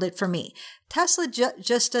you to build it for me. Tesla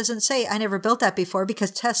just doesn't say, I never built that before,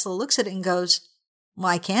 because Tesla looks at it and goes, well,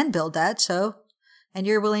 I can build that. So, and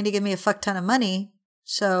you're willing to give me a fuck ton of money.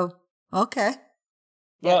 So, okay.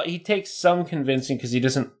 Well, he takes some convincing because he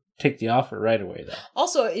doesn't take the offer right away, though.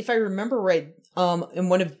 Also, if I remember right, in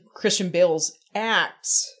one of Christian Bale's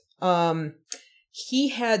acts, he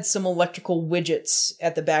had some electrical widgets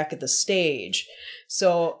at the back of the stage.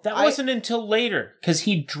 So that wasn't until later, because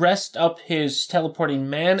he dressed up his teleporting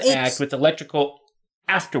man act with electrical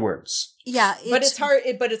afterwards. Yeah, but it's hard.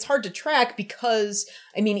 But it's hard to track because,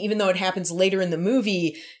 I mean, even though it happens later in the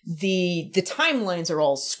movie, the timelines are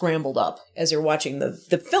all scrambled up as you're watching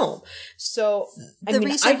the film. So the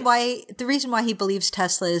reason why he believes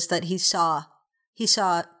Tesla is that he saw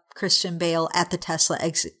Christian Bale at the Tesla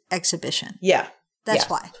exhibition. Yeah. That's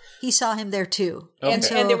why he saw him there too. Okay.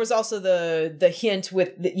 And there was also the hint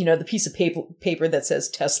with the piece of paper that says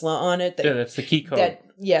Tesla on it. That's the key code.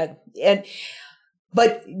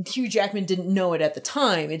 But Hugh Jackman didn't know it at the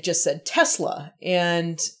time. It just said Tesla,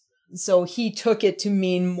 and so he took it to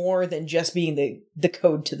mean more than just being the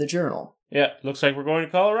code to the journal. Yeah, looks like we're going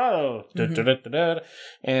to Colorado.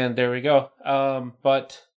 And there we go.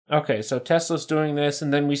 But okay, so Tesla's doing this,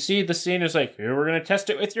 and then we see the scene is like, here, we're going to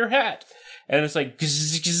test it with your hat. And it's like,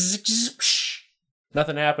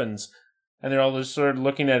 nothing happens. And they're all just sort of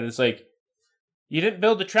looking at it. It's like, you didn't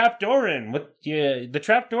build the trapdoor in. The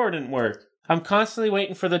trapdoor didn't work. I'm constantly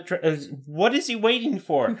waiting for what is he waiting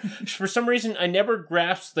for? For some reason, I never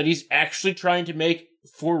grasped that he's actually trying to make,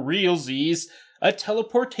 for realsies, a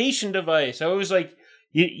teleportation device. I was like,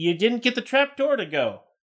 you didn't get the trapdoor to go.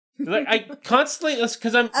 Like, I constantly,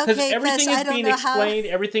 because everything is being explained,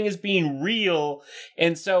 everything is being real,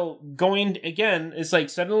 and so going again, it's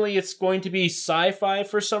like suddenly it's going to be sci-fi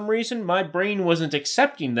for some reason. My brain wasn't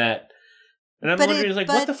accepting that, and I'm wondering,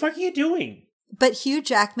 what the fuck are you doing? But Hugh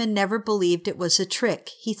Jackman never believed it was a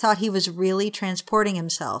trick. He thought he was really transporting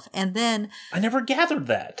himself, and then I never gathered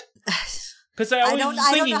that. Because I always was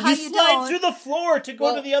thinking, you slide through the floor to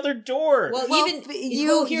go to the other door.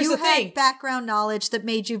 Here's the thing. Had background knowledge that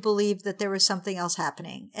made you believe that there was something else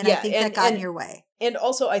happening. And I think that got in your way. And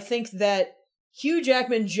also, I think that Hugh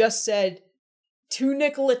Jackman just said to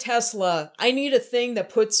Nikola Tesla, I need a thing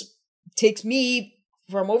that takes me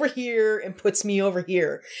from over here and puts me over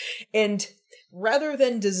here. And rather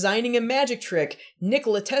than designing a magic trick,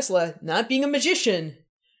 Nikola Tesla, not being a magician,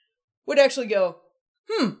 would actually go,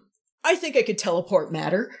 I think I could teleport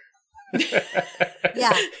matter.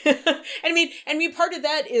 Yeah. I mean, part of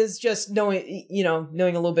that is just knowing a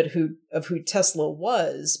little bit of who Tesla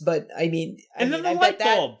was, but the light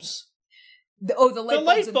bulbs. The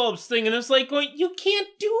light bulbs thing, and it's like, you can't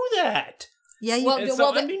do that. Yeah.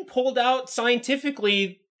 I'm being pulled out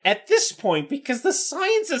scientifically at this point because the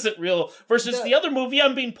science isn't real versus the other movie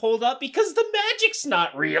I'm being pulled up because the magic's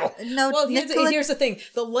not real. No, well, here's the thing.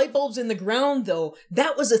 The light bulbs in the ground, though,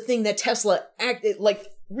 that was a thing that Tesla acted like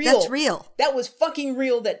real. That's real. That was fucking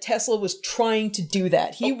real that Tesla was trying to do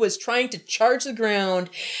that. He was trying to charge the ground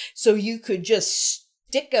so you could just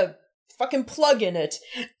stick a fucking plug in it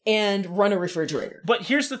and run a refrigerator. But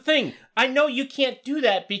here's the thing. I know you can't do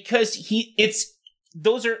that because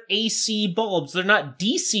those are AC bulbs. They're not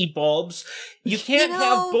DC bulbs. You can't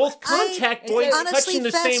have both contact points touching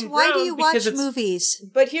the same ground. Why do you watch movies?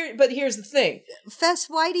 But here's the thing. Fess,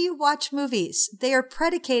 why do you watch movies? They are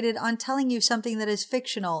predicated on telling you something that is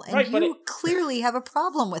fictional, and you clearly have a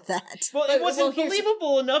problem with that. Well, it wasn't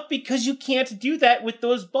believable enough because you can't do that with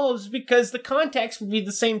those bulbs because the contacts would be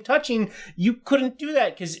the same touching. You couldn't do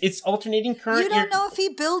that because it's alternating current. You don't know if he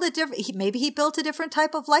built maybe he built a different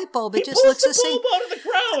type of light bulb. It just looks the same. Out of the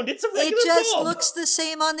ground. It's a regular bulb. It just looks the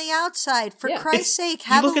same on the outside. For Christ's sake,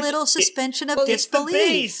 have a little suspension of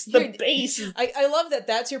disbelief. The base. I love that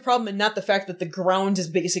that's your problem and not the fact that the ground is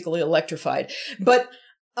basically electrified. But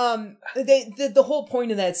the whole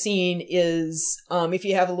point of that scene is, if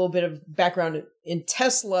you have a little bit of background in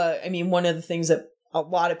Tesla, I mean, one of the things that a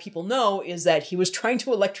lot of people know is that he was trying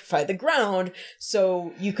to electrify the ground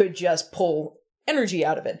so you could just pull energy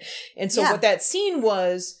out of it. And so what that scene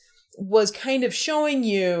was kind of showing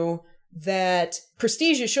you that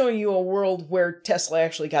Prestige is showing you a world where Tesla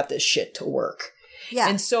actually got this shit to work. Yeah.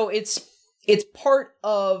 And so it's part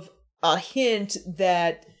of a hint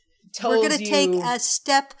that tells you... We're going to take a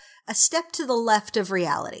step to the left of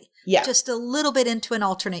reality. Yeah. Just a little bit into an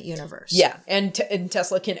alternate universe. Yeah, and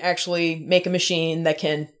Tesla can actually make a machine that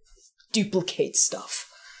can duplicate stuff.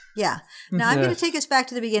 Yeah. Now I'm going to take us back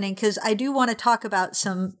to the beginning because I do want to talk about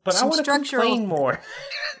some But I want to structural... complain more.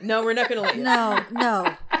 No, we're not going to let you.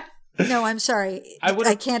 No, I'm sorry.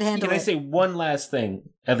 I can't handle it. Can I say one last thing,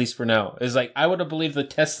 at least for now? Is like, I would have believed the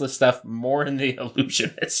Tesla stuff more in The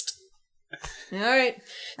Illusionist. All right.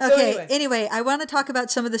 Okay, anyway, I want to talk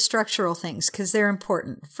about some of the structural things because they're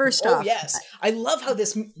important. First off... yes. I love how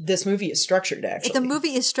this movie is structured, actually. The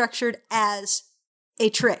movie is structured as a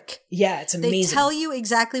trick. Yeah, it's amazing. They tell you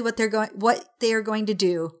exactly what they are going to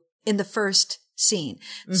do in the first scene.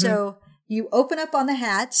 Mm-hmm. So you open up on the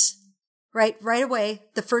hats, right away.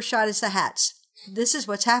 The first shot is the hats. This is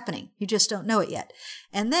what's happening. You just don't know it yet.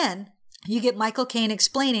 And then you get Michael Caine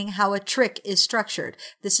explaining how a trick is structured.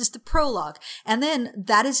 This is the prologue. And then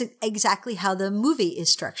that is exactly how the movie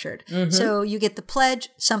is structured. Mm-hmm. So you get the pledge,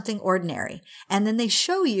 something ordinary. And then they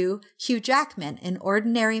show you Hugh Jackman, an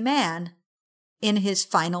ordinary man, in his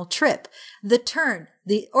final trip. The turn,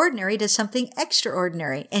 the ordinary does something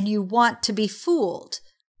extraordinary, and you want to be fooled.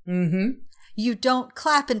 Mm-hmm. You don't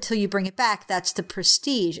clap until you bring it back. That's the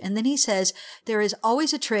prestige. And then he says, there is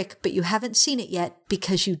always a trick, but you haven't seen it yet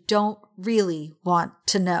because you don't really want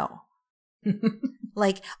to know.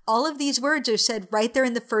 Like, all of these words are said right there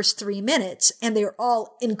in the first 3 minutes, and they're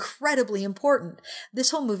all incredibly important. This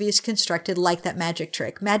whole movie is constructed like that magic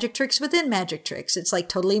trick. Magic tricks within magic tricks. It's like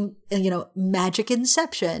totally, magic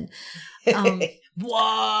inception. And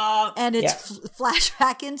it's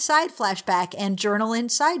flashback inside flashback and journal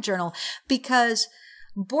inside journal, because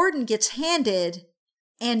Borden gets handed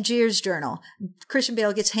Angier's journal. Christian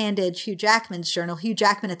Bale gets handed Hugh Jackman's journal. Hugh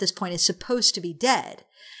Jackman at this point is supposed to be dead.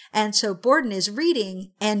 And so Borden is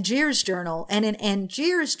reading Angier's journal, and in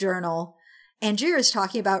Angier's journal, Angier is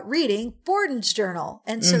talking about reading Borden's journal.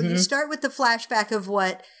 And so you start with the flashback of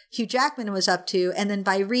what Hugh Jackman was up to, and then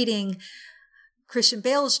by reading Christian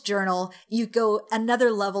Bale's journal, you go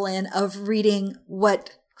another level in of reading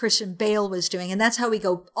what Christian Bale was doing. And that's how we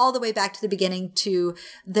go all the way back to the beginning to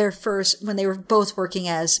their first, when they were both working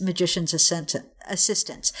as magician's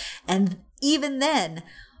assistants. And even then,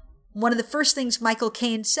 one of the first things Michael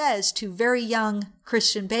Caine says to very young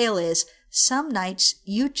Christian Bale is, some nights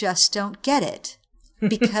you just don't get it,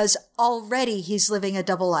 because already he's living a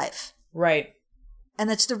double life. Right. And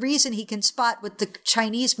that's the reason he can spot what the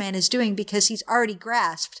Chinese man is doing, because he's already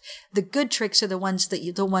grasped the good tricks are the ones that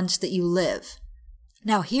you live.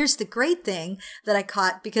 Now, here's the great thing that I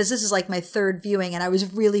caught, because this is like my third viewing and I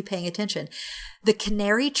was really paying attention. The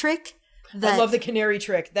canary trick. I love the canary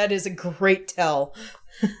trick. That is a great tell.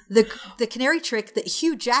 The canary trick that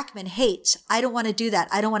Hugh Jackman hates. I don't want to do that.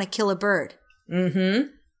 I don't want to kill a bird.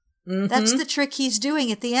 That's the trick he's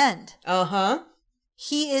doing at the end.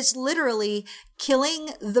 He is literally killing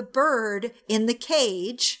the bird in the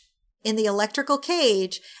cage, in the electrical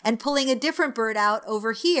cage, and pulling a different bird out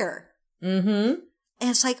over here. And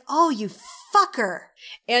it's like, oh, you fucker.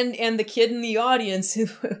 And the kid in the audience,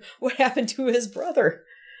 what happened to his brother?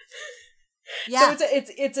 Yeah. So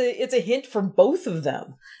it's a hint for both of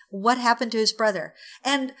them. What happened to his brother?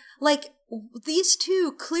 And like these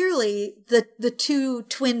two, clearly the two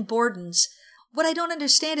twin Bordens, what I don't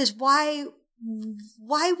understand is why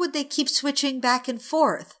would they keep switching back and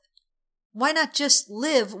forth? Why not just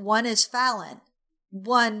live one as Fallon,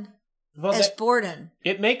 one as Borden?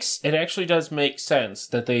 It actually does make sense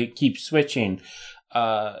that they keep switching.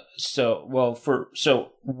 So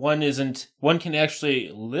one can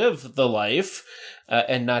actually live the life,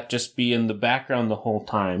 and not just be in the background the whole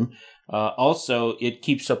time. Also, it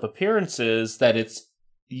keeps up appearances that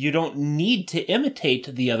you don't need to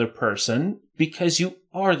imitate the other person because you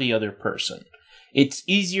are the other person. It's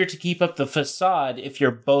easier to keep up the facade if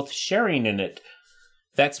you're both sharing in it.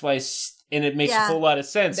 That's why, and it makes a whole lot of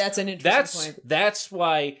sense. That's an interesting point. That's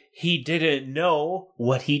why he didn't know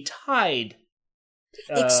what he tied.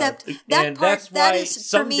 Except that and part, that's why that is,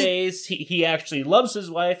 some for me, days he actually loves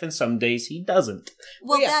his wife and some days he doesn't.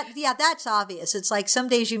 Well, that's obvious. It's like some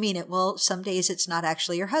days you mean it. Well, some days it's not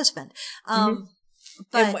actually your husband.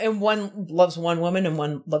 But and one loves one woman and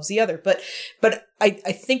one loves the other. But I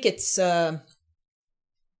think it's, I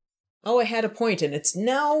had a point and it's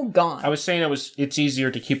now gone. I was saying it's easier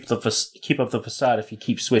to keep up the facade if you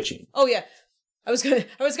keep switching. Oh yeah. I was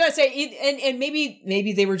gonna say, and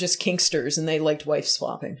maybe they were just kinksters and they liked wife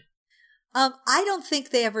swapping. I don't think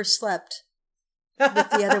they ever slept with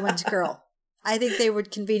the other one's girl. I think they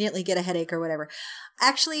would conveniently get a headache or whatever.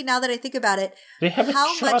 Actually, now that I think about it, They have a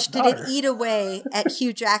how shot much did daughter. it eat away at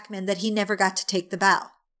Hugh Jackman that he never got to take the bow?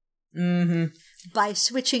 Mm-hmm. By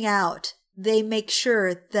switching out, they make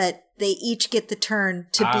sure that they each get the turn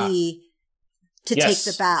to take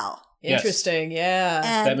the bow. Interesting, yeah.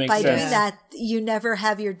 And That makes by sense. doing that, you never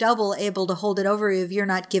have your double able to hold it over you if you're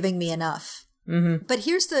not giving me enough. Mm-hmm. But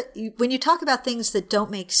when you talk about things that don't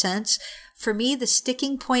make sense, for me, the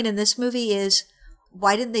sticking point in this movie is,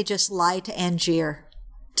 why didn't they just lie to Angier,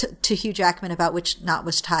 to Hugh Jackman about which knot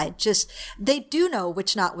was tied? They do know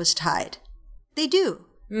which knot was tied. They do.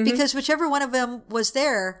 Mm-hmm. Because whichever one of them was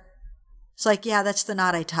there, it's like, yeah, that's the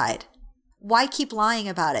knot I tied. Why keep lying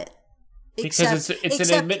about it? Because it's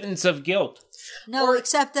an admittance of guilt. No,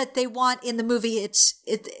 except that they want in the movie,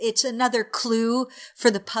 it's another clue for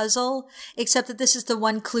the puzzle, except that this is the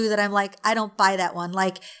one clue that I'm like, I don't buy that one.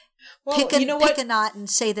 Like, pick a knot and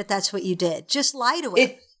say that that's what you did. Just lie to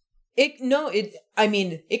it.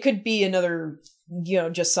 It could be another,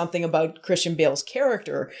 just something about Christian Bale's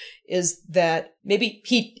character is that maybe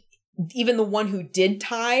even the one who did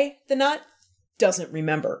tie the knot doesn't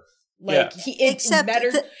remember. Like it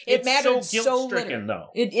mattered so little. Though.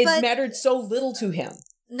 It mattered so little to him.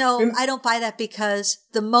 No, I don't buy that, because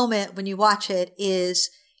the moment when you watch it is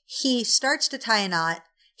he starts to tie a knot.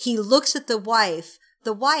 He looks at the wife.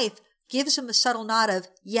 The wife gives him a subtle nod of,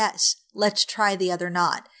 yes, let's try the other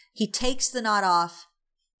knot. He takes the knot off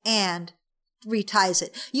and reties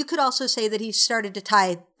it. You could also say that he started to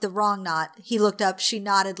tie the wrong knot. He looked up, she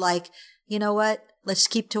nodded like, you know what? Let's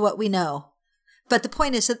keep to what we know. But the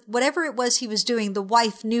point is that whatever it was he was doing, the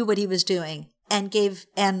wife knew what he was doing and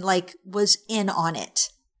was in on it.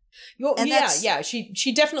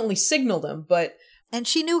 She definitely signaled him, and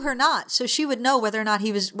she knew her knot, so she would know whether or not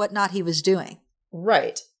what knot he was doing.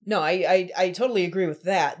 Right. No, I totally agree with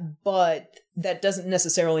that, but that doesn't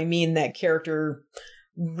necessarily mean that character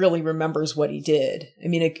really remembers what he did. I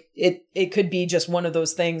mean, it could be just one of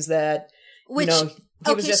those things that he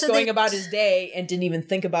was just going about his day and didn't even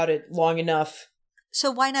think about it long enough. So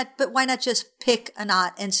why not just pick a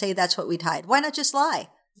knot and say that's what we tied? Why not just lie?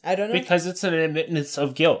 I don't know. Because it's an admittance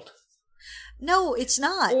of guilt. No, it's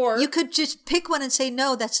not. Or you could just pick one and say,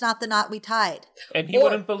 no, that's not the knot we tied. And he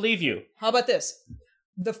wouldn't believe you. How about this?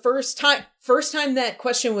 The first time that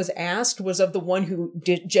question was asked was of the one who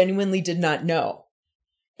genuinely did not know.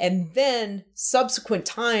 And then subsequent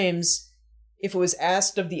times, if it was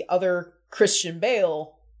asked of the other Christian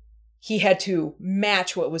Bale, he had to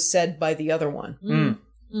match what was said by the other one.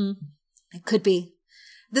 It could be.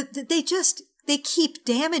 They keep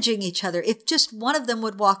damaging each other. If just one of them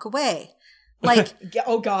would walk away. Like,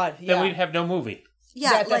 oh God. Yeah. Then we'd have no movie.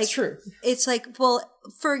 Yeah, that's true. It's like, well,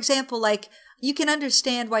 for example, like, you can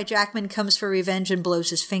understand why Jackman comes for revenge and blows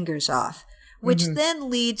his fingers off, which then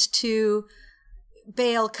leads to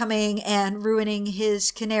Bale coming and ruining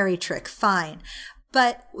his canary trick. Fine.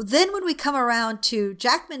 But then when we come around to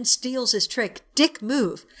Jackman steals his trick, dick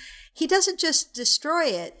move, he doesn't just destroy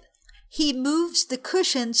it. He moves the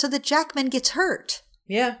cushion so that Jackman gets hurt.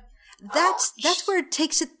 Yeah. That's where it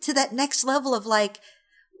takes it to that next level of like,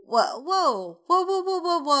 whoa.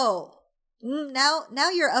 Now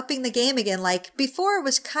you're upping the game again. Like before it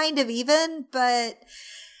was kind of even,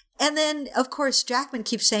 and then of course Jackman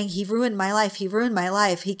keeps saying he ruined my life.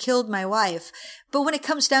 He killed my wife. But when it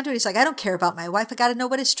comes down to it, he's like, I don't care about my wife. I got to know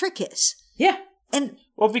what his trick is. Yeah. And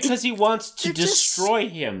because he wants to destroy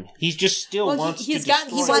him. He just still wants to destroy him.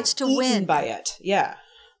 He wants to win by it. Yeah.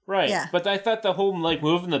 Right. Yeah. But I thought the whole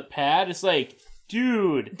moving the pad is like,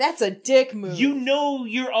 dude, that's a dick move.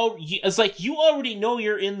 It's like you already know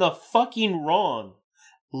you're in the fucking wrong.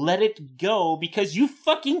 Let it go because you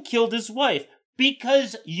fucking killed his wife.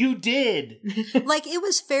 Because you did. Like, it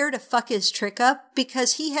was fair to fuck his trick up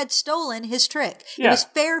because he had stolen his trick. Yeah. It was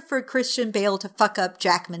fair for Christian Bale to fuck up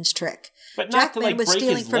Jackman's trick. But not Jackman to, was break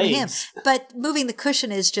stealing his from legs. him. But moving the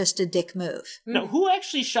cushion is just a dick move. No, who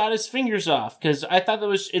actually shot his fingers off? Because I thought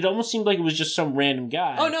it almost seemed like it was just some random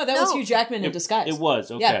guy. Oh, no, that was Hugh Jackman in disguise. It was,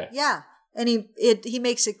 okay. Yeah. And he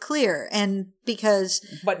makes it clear, and because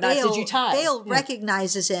did you tie? Bale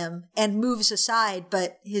recognizes him and moves aside,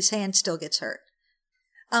 but his hand still gets hurt.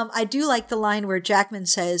 I do like the line where Jackman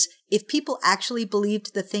says, if people actually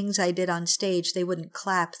believed the things I did on stage, they wouldn't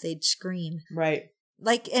clap, they'd scream. Right.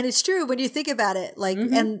 Like, and it's true when you think about it, like,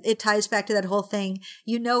 and it ties back to that whole thing.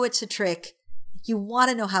 You know it's a trick. You want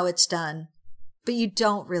to know how it's done. but you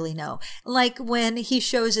don't really know. Like when he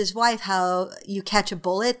shows his wife how you catch a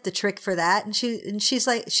bullet, the trick for that. And she's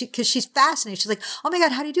like, cause she's fascinated. She's like, oh my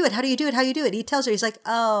God, how do you do it? How do you do it? How do you do it? He tells her, he's like,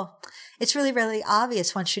 oh, it's really, really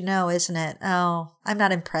obvious once you know, isn't it? Oh, I'm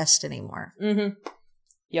not impressed anymore. Mm-hmm.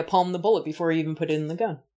 You palm the bullet before you even put it in the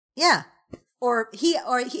gun. Yeah. Or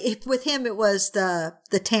with him, it was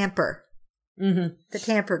the tamper. Mm-hmm. The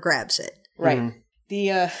tamper grabs it. Right. Mm-hmm.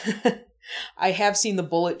 The, I have seen the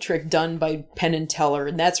bullet trick done by Penn and Teller,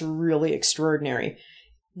 and that's really extraordinary.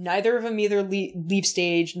 Neither of them either leave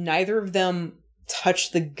stage. Neither of them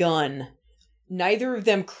touch the gun. Neither of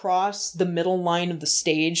them cross the middle line of the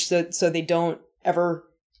stage, so they don't ever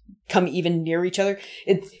come even near each other.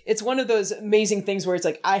 It's one of those amazing things where it's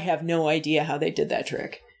like, I have no idea how they did that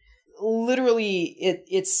trick. Literally,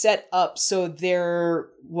 it's set up so there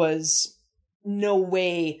was no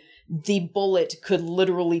way the bullet could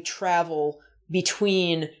literally travel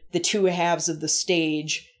between the two halves of the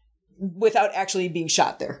stage without actually being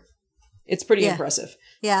shot there. It's pretty impressive.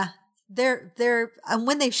 Yeah. They're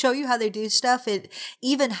when they show you how they do stuff,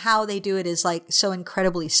 even how they do it is like so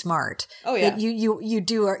incredibly smart. Oh yeah.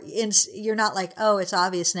 That you're not like, oh, it's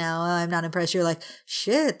obvious now. I'm not impressed. You're like,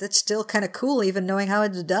 shit, that's still kind of cool, even knowing how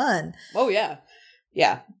it's done. Oh yeah.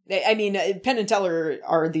 Yeah. I mean, Penn and Teller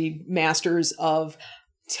are the masters of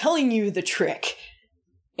telling you the trick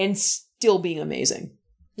and still being amazing.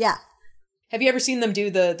 Yeah. Have you ever seen them do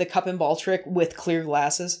the cup and ball trick with clear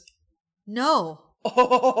glasses? No.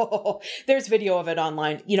 Oh, there's video of it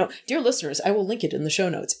online. You know, dear listeners, I will link it in the show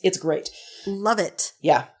notes. It's great. Love it.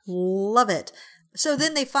 Yeah. Love it. So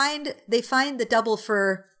then they find the double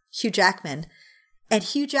for Hugh Jackman. And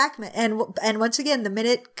Hugh Jackman, and once again, the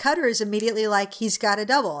Minute Cutter is immediately like, he's got a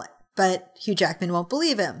double, but Hugh Jackman won't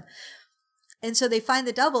believe him. And so they find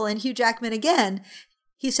the double, and Hugh Jackman again,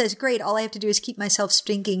 he says, great, all I have to do is keep myself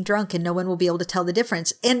stinking drunk and no one will be able to tell the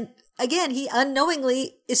difference. And again, he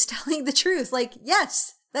unknowingly is telling the truth. Like,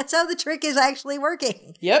 yes, that's how the trick is actually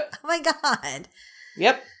working. Yep. Oh my God.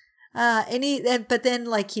 Yep. But then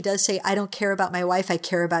like he does say, I don't care about my wife. I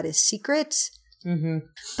care about his secrets. Mm-hmm.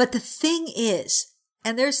 But the thing is,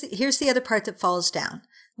 and here's the other part that falls down.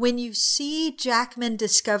 When you see Jackman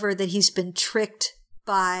discover that he's been tricked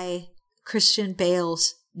by Christian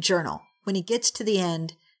Bale's journal, when he gets to the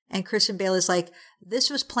end and Christian Bale is like, this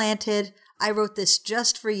was planted. I wrote this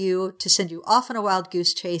just for you to send you off on a wild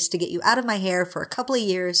goose chase to get you out of my hair for a couple of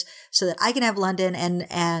years so that I can have London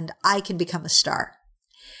and I can become a star.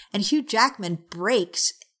 And Hugh Jackman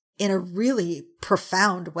breaks in a really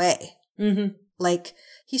profound way. Mm-hmm. Like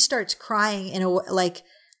he starts crying in a like,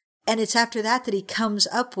 and it's after that he comes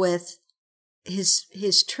up with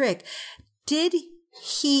his trick. Did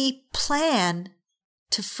he plan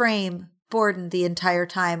to frame Borden the entire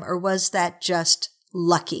time, or was that just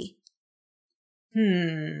lucky?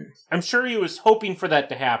 I'm sure he was hoping for that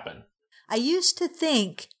to happen. I used to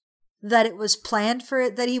think that it was planned for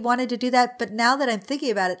it, that he wanted to do that, but now that I'm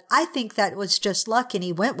thinking about it, I think that was just luck and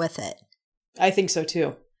he went with it. I think so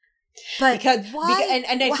too. But why?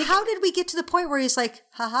 I think, how did we get to the point where he's like,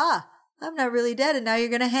 haha, I'm not really dead and now you're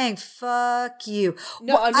going to hang. Fuck you.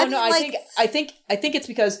 No, I think it's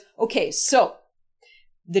because, okay, so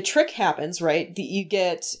the trick happens, right? You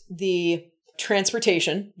get the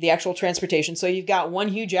transportation, the actual transportation. So you've got one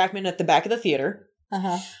Hugh Jackman at the back of the theater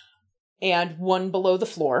and one below the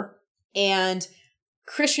floor. And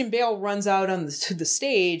Christian Bale runs out to the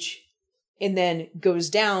stage and then goes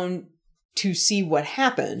down to see what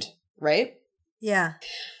happened, right? Yeah.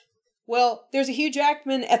 Well, there's a Hugh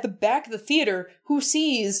Jackman at the back of the theater who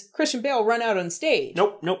sees Christian Bale run out on stage.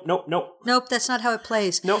 Nope, that's not how it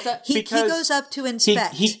plays. Nope. He goes up to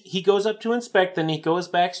inspect. He goes up to inspect, then he goes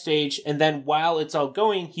backstage, and then while it's all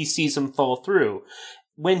going, he sees him fall through.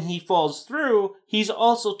 When he falls through, he's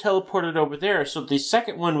also teleported over there, so the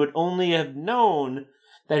second one would only have known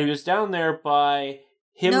that he was down there by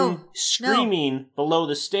him screaming below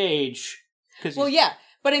the stage. Well, yeah,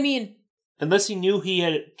 but I mean, unless he knew he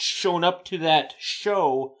had shown up to that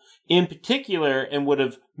show in particular and would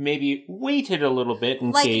have maybe waited a little bit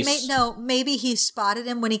in case. Maybe he spotted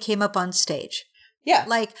him when he came up on stage. Yeah.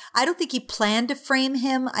 Like, I don't think he planned to frame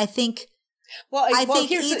him. I think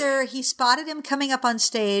either he spotted him coming up on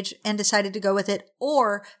stage and decided to go with it,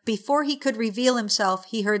 or before he could reveal himself,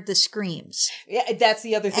 he heard the screams. Yeah, that's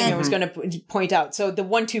the other thing I was going to point out. So the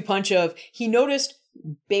 1-2 punch of, he noticed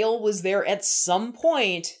Bale was there at some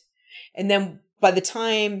point, and then by the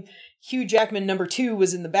time Hugh Jackman #2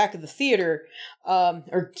 was in the back of the theater,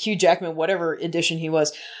 or Hugh Jackman, whatever edition he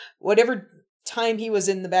was, whatever time he was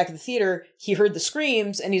in the back of the theater, he heard the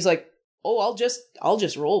screams and he's like, oh, I'll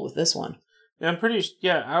just roll with this one. I'm pretty.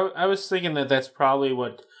 Yeah, I was thinking that that's probably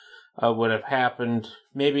what would have happened.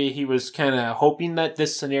 Maybe he was kind of hoping that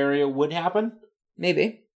this scenario would happen.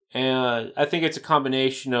 Maybe. And I think it's a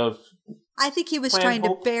combination of. I think he was trying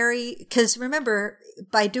to bury, because remember,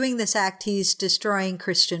 by doing this act, he's destroying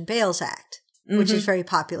Christian Bale's act, which is very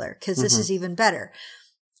popular, because this is even better.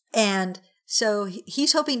 And so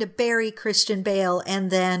he's hoping to bury Christian Bale and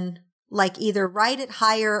then like either ride it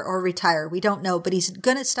higher or retire. We don't know, but he's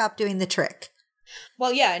going to stop doing the trick.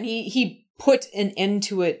 Well, yeah, and he put an end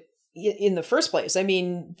to it in the first place. I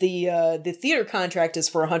mean, the theater contract is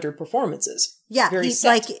for 100 performances. Yeah,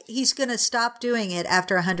 he's going to stop doing it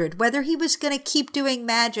after 100. Whether he was going to keep doing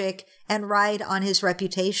magic and ride on his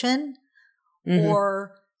reputation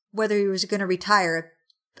or whether he was going to retire,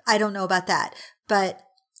 I don't know about that. But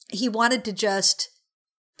he wanted to just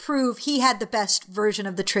prove he had the best version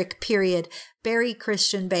of the trick, period. Bury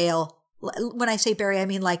Christian Bale. When I say bury, I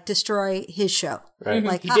mean like destroy his show. Right.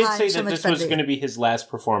 Like, he did say that this was going to be his last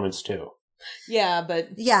performance too. Yeah, but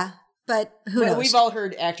who knows? We've all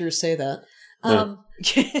heard actors say that. And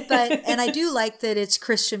I do like that it's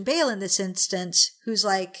Christian Bale in this instance who's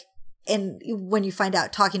like, and when you find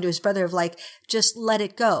out talking to his brother of like, just let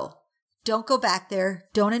it go. Don't go back there.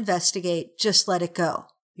 Don't investigate. Just let it go.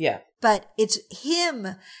 Yeah. But it's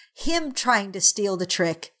him trying to steal the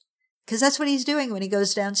trick, because that's what he's doing when he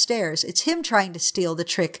goes downstairs. It's him trying to steal the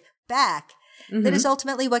trick back. That is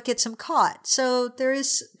ultimately what gets him caught. So there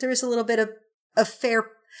is a little bit of a fair,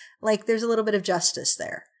 like there's a little bit of justice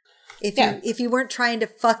there. If you weren't trying to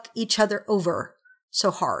fuck each other over so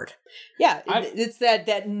hard. Yeah, it's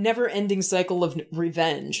that never-ending cycle of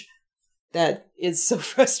revenge that is so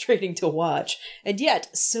frustrating to watch, and yet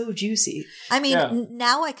so juicy. I mean,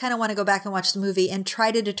 now I kind of want to go back and watch the movie and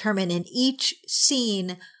try to determine in each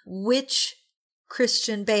scene which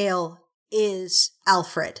Christian Bale is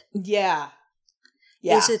Alfred. Yeah.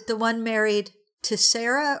 Is it the one married to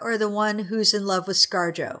Sarah or the one who's in love with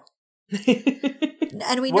ScarJo?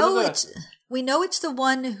 And we know it's the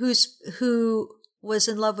one who was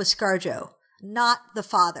in love with ScarJo, not the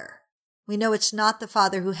father. We know it's not the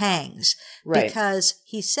father who hangs, right? Because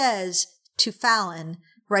he says to Fallon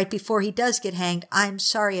right before he does get hanged, "I'm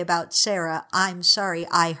sorry about Sarah. I'm sorry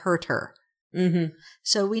I hurt her."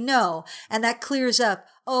 So we know, and that clears up.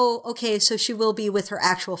 Oh, okay, so she will be with her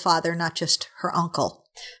actual father, not just her uncle.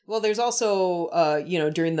 Well, there's also,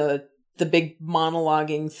 during the big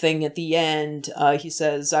monologuing thing at the end, he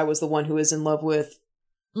says, "I was the one who was in love with."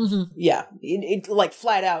 Yeah, it like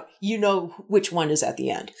flat out, you know which one is at the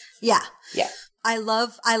end. Yeah. Yeah. I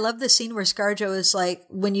love the scene where ScarJo is like,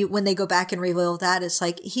 when they go back and reveal that, it's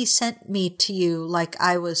like, he sent me to you like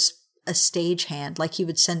I was a stagehand, like he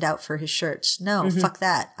would send out for his shirts. No, fuck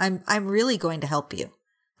that. I'm really going to help you.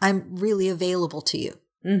 I'm really available to you.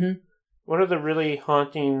 One of the really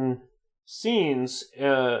haunting scenes,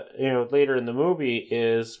 later in the movie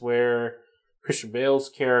is where Christian Bale's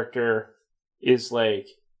character is like,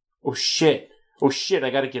 oh shit,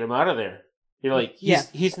 I gotta get him out of there. You're like,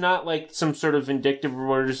 he's not like some sort of vindictive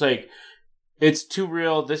or just like, it's too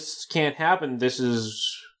real, this can't happen,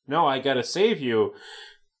 I gotta save you.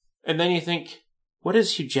 And then you think, what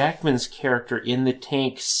is Hugh Jackman's character in the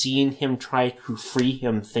tank seeing him try to free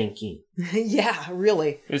him thinking? Yeah,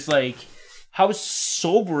 really. It's like, how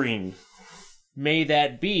sobering may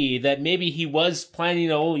that be, that maybe he was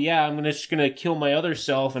planning, I'm just gonna kill my other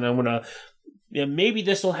self and I'm gonna, maybe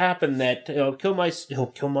this will happen, that he'll kill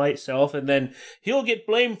myself and then he'll get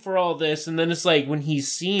blamed for all this. And then it's like, when he's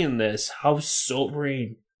seeing this, how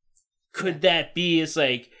sobering could that be? It's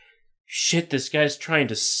like, shit, this guy's trying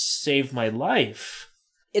to save my life.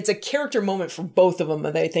 It's a character moment for both of them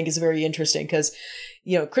that I think is very interesting because,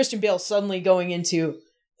 Christian Bale suddenly going into,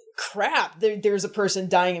 crap, there's a person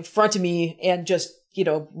dying in front of me and just,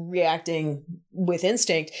 reacting with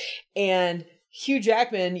instinct. And Hugh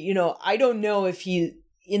Jackman, I don't know if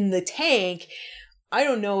in the tank, I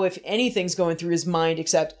don't know if anything's going through his mind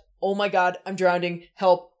except, oh my God, I'm drowning,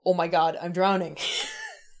 help, oh my God, I'm drowning.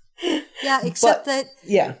 Yeah, except that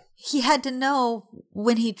he had to know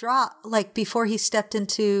when he dropped, like before he stepped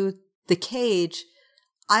into the cage,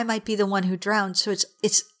 I might be the one who drowned. So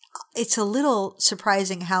it's a little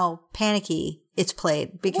surprising how panicky it's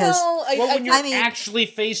played because when you're actually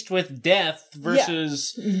faced with death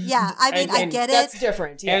versus I get it. That's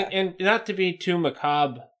different. Yeah. And not to be too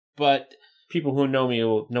macabre, but people who know me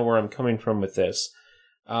will know where I'm coming from with this.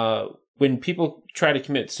 When people try to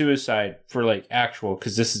commit suicide for like actual,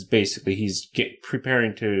 because this is basically he's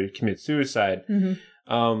preparing to commit suicide.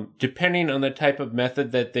 Depending on the type of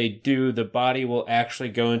method that they do, the body will actually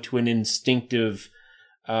go into an instinctive,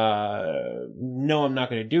 no, I'm not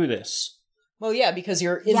going to do this. Well, yeah, because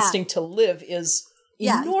your instinct to live is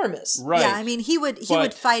enormous. Right. Yeah, I mean, he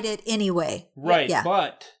would fight it anyway. Right, Yeah.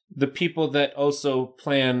 but the people that also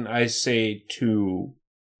plan, I say, to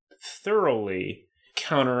thoroughly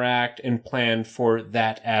counteract and plan for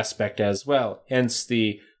that aspect as well. Hence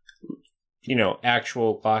the,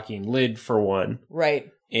 actual locking lid for one.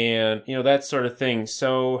 Right. And, that sort of thing.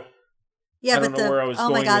 So, I don't know where I was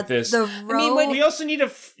going with this. We also need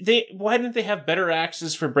why didn't they have better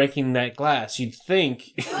axes for breaking that glass? You'd think.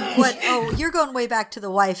 What? Oh, you're going way back to the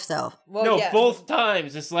wife, though. Well, both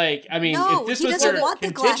times. It's like, I mean, no, if this he was doesn't want the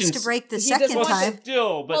glass to break the second time.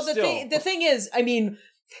 The thing is, I mean,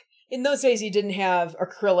 in those days, you didn't have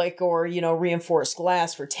acrylic or, reinforced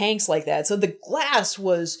glass for tanks like that. So the glass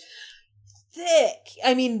was thick.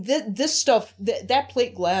 I mean, this stuff, that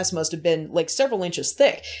plate glass must have been like several inches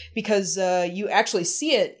thick, because you actually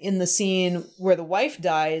see it in the scene where the wife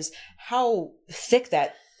dies, how thick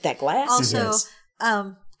that glass is.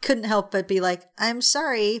 Also, couldn't help but be like, I'm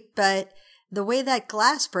sorry, but the way that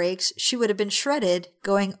glass breaks, she would have been shredded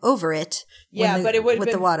going over it. Yeah, but it would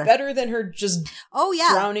have been better than her just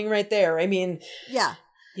drowning right there. I mean... Yeah.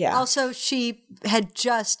 Yeah. Also, she had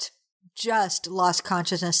just lost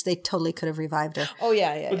consciousness. They totally could have revived her. Oh,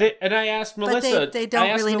 yeah. And I asked Melissa... But they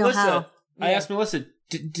don't really know how. I asked Melissa,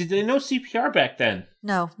 did they know CPR back then?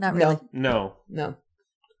 No, not really. No.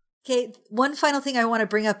 Okay, one final thing I want to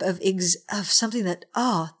bring up of something that,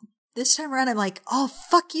 this time around I'm like,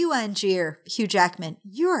 fuck you, Angier, Hugh Jackman.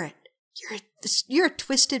 You're a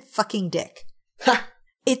twisted fucking dick.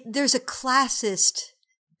 There's a classist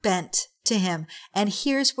bent to him. And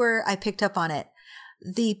here's where I picked up on it.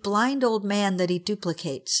 The blind old man that he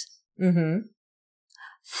duplicates. Mm-hmm.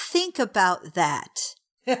 Think about that.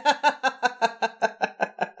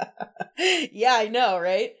 Yeah, I know,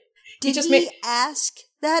 right? Did he ask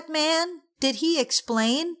that man? Did he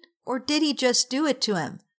explain? Or did he just do it to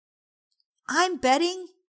him? I'm betting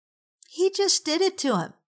he just did it to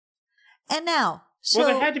him. And now... Well,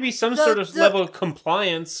 there had to be some sort of level of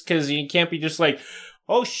compliance, because you can't be just like,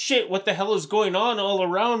 oh shit, what the hell is going on all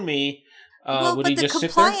around me? But the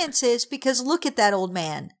compliance is because look at that old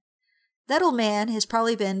man. That old man has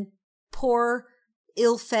probably been poor,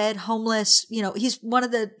 ill-fed, homeless. He's one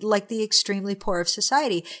of the extremely poor of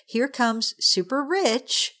society. Here comes super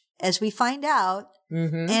rich, as we find out,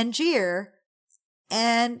 Angier,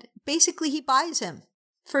 and basically he buys him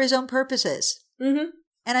for his own purposes. Mm-hmm.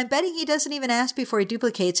 And I'm betting he doesn't even ask before he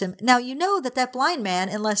duplicates him. Now, that blind man,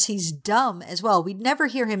 unless he's dumb as well, we'd never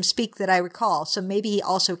hear him speak that I recall, so maybe he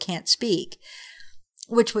also can't speak.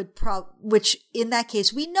 Which in that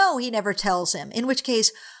case, we know he never tells him. In which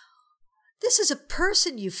case, this is a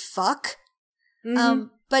person, you fuck. Mm-hmm.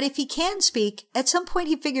 But if he can speak, at some point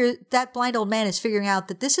that blind old man is figuring out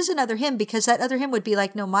that this is another him, because that other him would be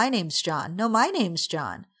like, no, my name's John. No, my name's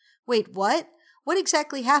John. Wait, what? What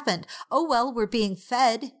exactly happened? Oh, well, we're being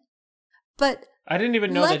fed. But I didn't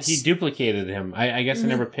even know that he duplicated him. I guess I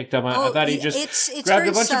never picked up on it. I thought he just grabbed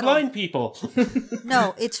a bunch of blind people.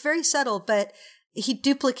 No, it's very subtle, but he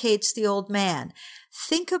duplicates the old man.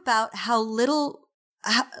 Think about how little,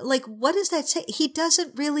 what does that say? He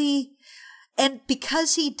doesn't really, and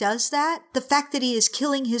because he does that, the fact that he is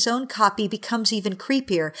killing his own copy becomes even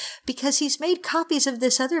creepier, because he's made copies of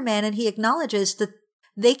this other man and he acknowledges that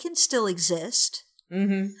they can still exist,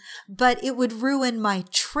 but it would ruin my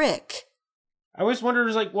trick. I always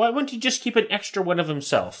wondered, why wouldn't he just keep an extra one of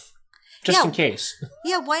himself? Just in case.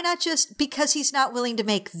 Yeah, why not just, because he's not willing to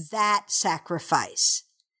make that sacrifice.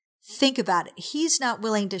 Think about it. He's not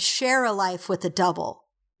willing to share a life with a double.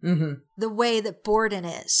 Mm-hmm. The way that Borden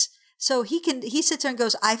is. So he sits there and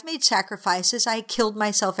goes, I've made sacrifices. I killed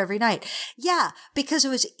myself every night. Yeah, because it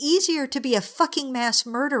was easier to be a fucking mass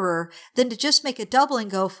murderer than to just make a double and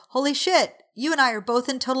go, holy shit, you and I are both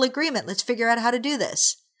in total agreement. Let's figure out how to do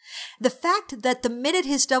this. The fact that the minute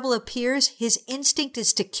his double appears, his instinct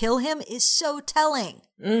is to kill him is so telling.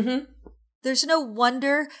 Mm-hmm. There's no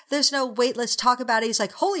wonder. There's no, wait, let's talk about it. He's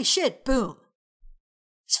like, holy shit, boom.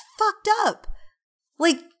 It's fucked up.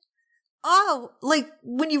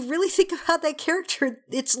 When you really think about that character,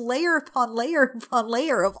 it's layer upon layer upon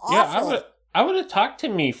layer of awful. Yeah, I would have talked to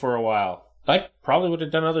me for a while. I probably would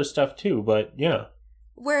have done other stuff too, but yeah.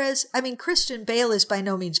 Whereas, Christian Bale is by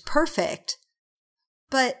no means perfect,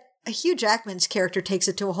 but Hugh Jackman's character takes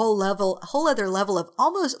it to a whole other level of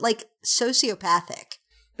almost sociopathic.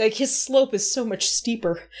 His slope is so much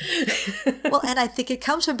steeper. Well, and I think it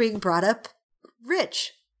comes from being brought up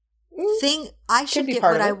rich. I should get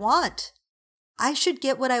what I want. I should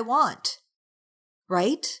get what I want.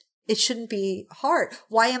 Right? It shouldn't be hard.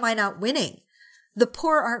 Why am I not winning? The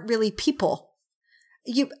poor aren't really people.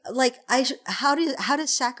 how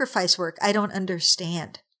does sacrifice work? I don't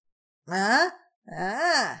understand. I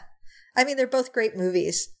mean, they're both great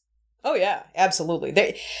movies. Oh yeah, absolutely.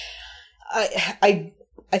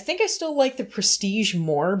 I think I still like The Prestige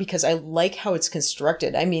more because I like how it's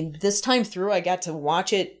constructed. I mean, this time through, I got to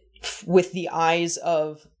watch it with the eyes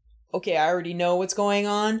of, okay, I already know what's going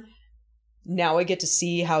on. Now I get to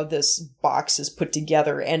see how this box is put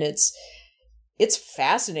together, and it's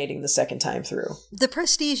fascinating the second time through. The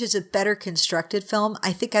Prestige is a better constructed film.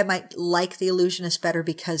 I think I might like The Illusionist better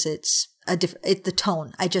because it's the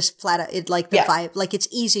tone. I just flat out, vibe, like it's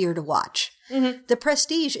easier to watch. Mm-hmm. The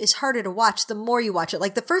Prestige is harder to watch the more you watch it.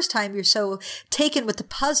 Like the first time you're so taken with the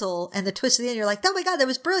puzzle and the twist at the end, you're like, oh my God, that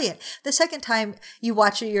was brilliant. The second time you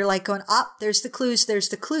watch it, you're like going, there's the clues.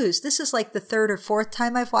 This is like the third or fourth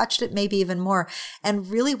time I've watched it, maybe even more.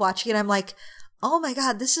 And really watching it, I'm like, oh my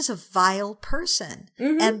God, this is a vile person.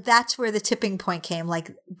 Mm-hmm. And that's where the tipping point came. Like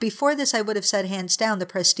before this, I would have said hands down, The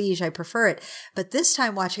Prestige, I prefer it. But this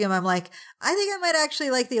time watching him, I'm like, I think I might actually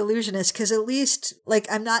like The Illusionist because at least like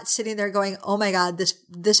I'm not sitting there going, oh my God,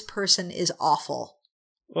 this person is awful.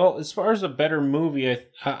 Well, as far as a better movie,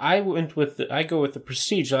 I go with The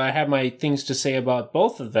Prestige. I have my things to say about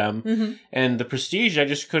both of them. Mm-hmm. And The Prestige, I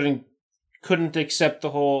just couldn't accept the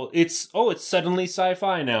whole, it's suddenly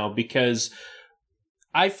sci-fi now because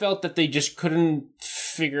I felt that they just couldn't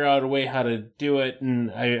figure out a way how to do it,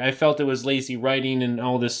 and I felt it was lazy writing and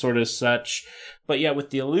all this sort of such. But yeah, with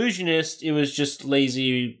The Illusionist, it was just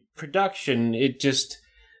lazy production.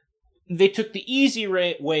 They took the easy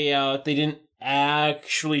way out. They didn't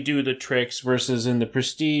actually do the tricks, versus in The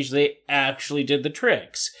Prestige, they actually did the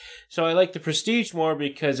tricks. So I like The Prestige more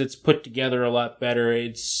because it's put together a lot better.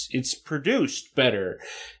 It's produced better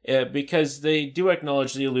because they do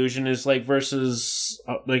acknowledge the illusion is like versus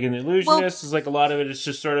like an illusionist is like a lot of it is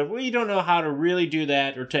just sort of, well, you don't know how to really do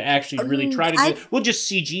that or to actually really try to do it. We'll just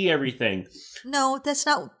CG everything. No, that's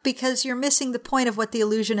not, because you're missing the point of what the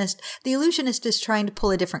illusionist is trying to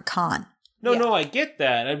pull a different con. No, I get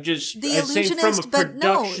that. I'm saying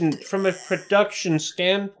from a production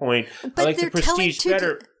standpoint, I like The Prestige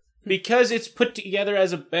better because it's put together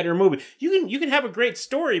as a better movie. You can have a great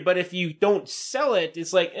story, but if you don't sell it,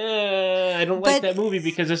 it's like, I don't like that movie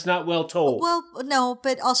because it's not well told. Well, no,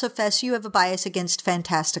 but also, Fess, you have a bias against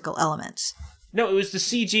fantastical elements. No, it was the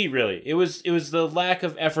CG, really. It was the lack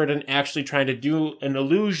of effort in actually trying to do an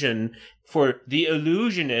illusion for The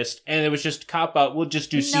Illusionist, and it was just cop-out, we'll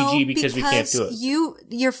just do CG because we can't do it.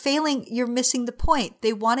 You're missing the point.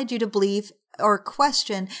 They wanted you to believe or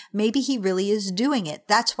question, maybe he really is doing it.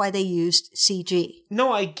 That's why they used CG.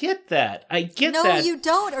 No, I get that. No, you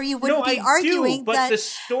don't, or you wouldn't be arguing but the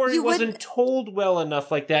story wasn't told well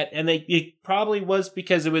enough like that, and it probably was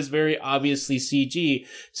because it was very obviously CG,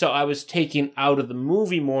 so I was taken out of the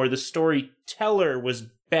movie more. The storyteller was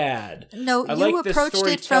bad. No, you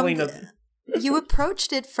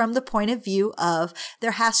approached it from the point of view of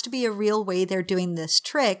there has to be a real way they're doing this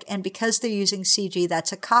trick, and because they're using CG,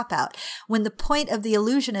 that's a cop-out. When the point of The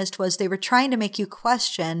Illusionist was they were trying to make you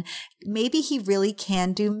question, maybe he really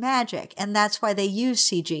can do magic, and that's why they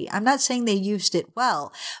used CG. I'm not saying they used it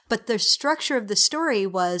well, but the structure of the story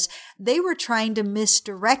was they were trying to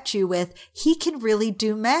misdirect you with, he can really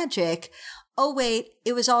do magic. Oh wait,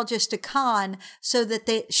 it was all just a con so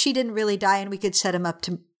that she didn't really die and we could set him up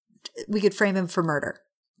we could frame him for murder.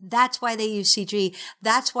 That's why they use CG.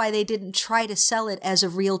 That's why they didn't try to sell it as a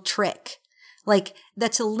real trick. Like,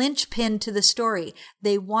 that's a linchpin to the story.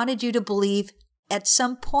 They wanted you to believe at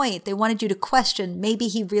some point, they wanted you to question, maybe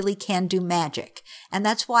he really can do magic. And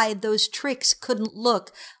that's why those tricks couldn't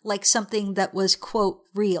look like something that was, quote,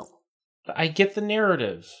 real. I get the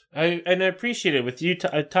narrative. I appreciate it. With you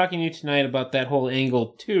talking to you tonight about that whole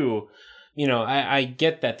angle, too. You know, I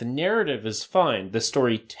get that. The narrative is fine. The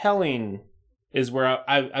storytelling is where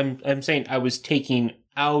I'm saying I was taking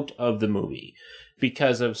out of the movie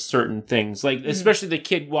because of certain things. Like, especially the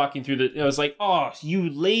kid walking through I was like, oh, you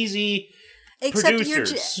lazy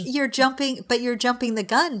producers. You're jumping the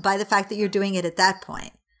gun by the fact that you're doing it at that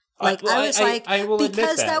point. Like, I will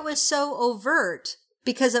because that was so overt.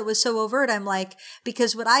 Because it was so overt, I'm like,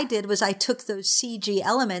 because what I did was I took those CG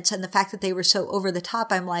elements and the fact that they were so over the top,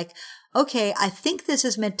 I'm like, okay, I think this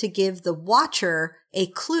is meant to give the watcher a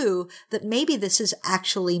clue that maybe this is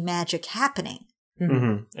actually magic happening.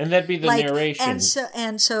 Mm-hmm. And that'd be the narration.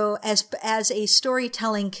 And so as a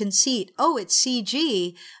storytelling conceit, it's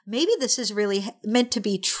CG. Maybe this is really meant to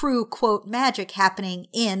be true, quote, magic happening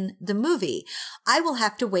in the movie. I will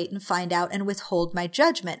have to wait and find out and withhold my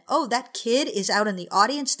judgment. Oh, that kid is out in the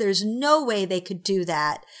audience. There's no way they could do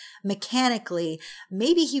that. mechanically,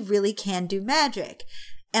 maybe he really can do magic.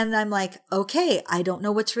 And I'm like, okay, I don't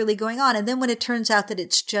know what's really going on. And then when it turns out that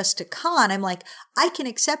it's just a con, I'm like, I can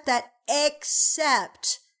accept that,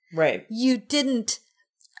 except right. You didn't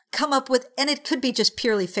come up with, and it could be just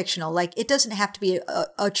purely fictional. Like, it doesn't have to be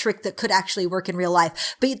a trick that could actually work in real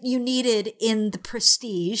life, but you needed in the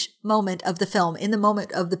prestige moment of the film, in the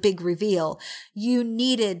moment of the big reveal, you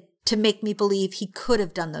needed to make me believe he could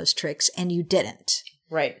have done those tricks, and you didn't.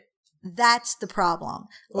 Right. That's the problem.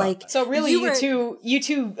 Like, so really, you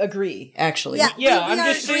two agree, actually. Yeah. I'm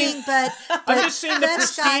just saying. But I'm just saying the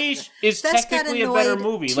Prestige is technically a better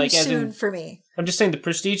movie. Like, as in, for me. I'm just saying the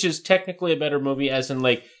Prestige is technically a better movie, as in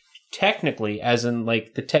like. Technically, as in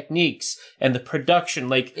like the techniques and the production,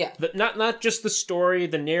 like not just the story,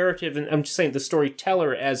 the narrative, and I'm just saying the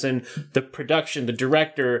storyteller, as in the production, the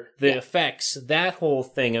director, the effects, that whole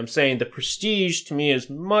thing. I'm saying the Prestige to me is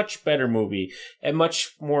much better movie and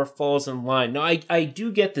much more falls in line. Now, I do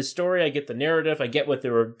get the story, I get the narrative, I get what they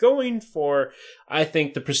were going for. I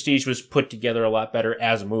think the Prestige was put together a lot better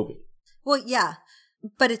as a movie. Well, yeah,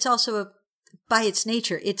 but it's also by its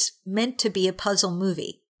nature, it's meant to be a puzzle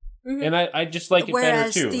movie. Mm-hmm. And I just like it Whereas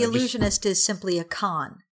better too. Whereas The Illusionist is simply a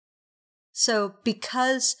con. So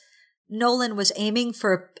because Nolan was aiming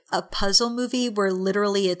for a puzzle movie where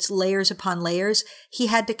literally it's layers upon layers, he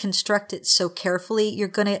had to construct it so carefully, you're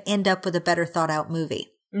going to end up with a better thought out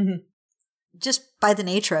movie. Mm-hmm. Just by the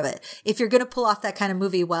nature of it. If you're going to pull off that kind of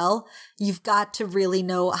movie well, you've got to really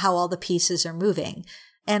know how all the pieces are moving.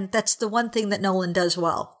 And that's the one thing that Nolan does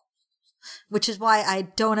well. Which is why I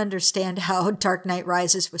don't understand how Dark Knight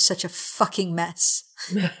Rises was such a fucking mess.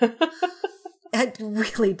 I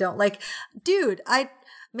really don't. Like, dude,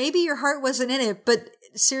 maybe your heart wasn't in it, but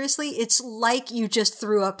seriously, it's like you just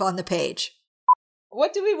threw up on the page.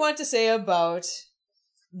 What do we want to say about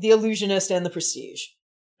The Illusionist and The Prestige?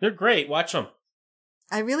 They're great. Watch them.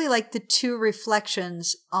 I really like the two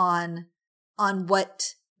reflections on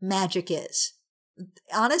what magic is.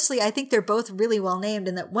 Honestly, I think they're both really well named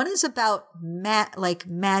in that one is about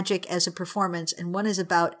magic as a performance and one is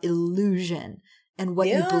about illusion and what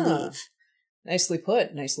you believe. Nicely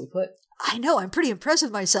put. Nicely put. I know. I'm pretty impressed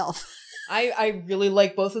with myself. I really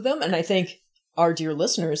like both of them, and I think our dear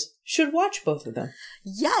listeners should watch both of them.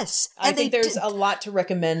 Yes. I think there's a lot to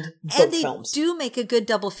recommend both films. And they do make a good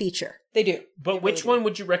double feature. They do. But which one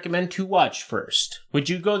would you recommend to watch first? Would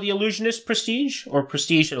you go The Illusionist Prestige or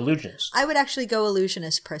Prestige Illusionist? I would actually go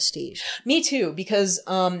Illusionist Prestige. Me too, because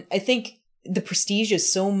I think the Prestige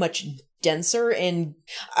is so much denser, and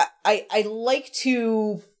I like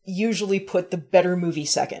to usually put the better movie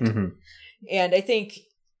second. Mm-hmm. And I think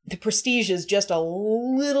the Prestige is just a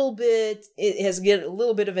little bit, it has get a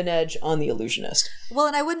little bit of an edge on The Illusionist. Well,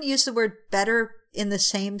 and I wouldn't use the word better in the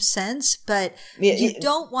same sense, but you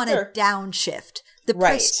don't want to downshift. The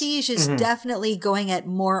Prestige is definitely going at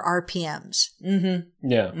more RPMs. Mm-hmm.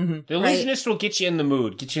 Yeah. Mm-hmm. The Illusionist will get you in the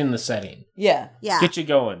mood, get you in the setting. Yeah. Get you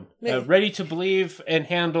going. Ready to believe and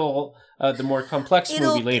handle the more complex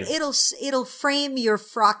movie later. It'll frame your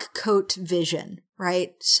frock coat vision,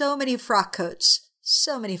 right? So many frock coats.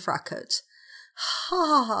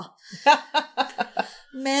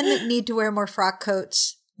 Men need to wear more frock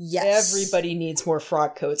coats. Yes. Everybody needs more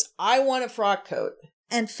frock coats. I want a frock coat.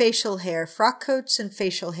 And facial hair. Frock coats and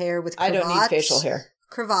facial hair with cravats. I don't need facial hair.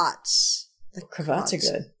 Cravats. Cravats are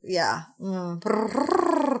good. Yeah. All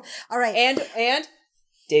right. And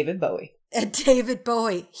David Bowie. And David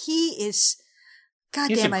Bowie. He is...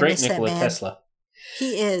 Goddamn, I miss that man. He's a great Nikola Tesla.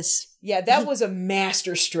 He is. Yeah, that was a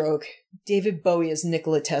master stroke. David Bowie is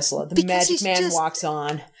Nikola Tesla. The magic man walks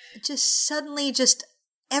on. Just suddenly, just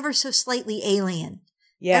ever so slightly alien.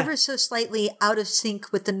 Yeah. Ever so slightly out of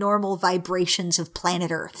sync with the normal vibrations of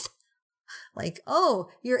planet Earth. Like, oh,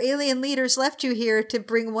 your alien leaders left you here to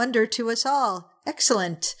bring wonder to us all.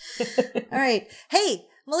 Excellent. All right. Hey,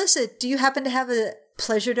 Melissa, do you happen to have a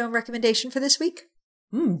Pleasure Dome recommendation for this week?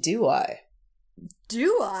 Do I?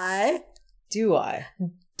 Do I? Do I?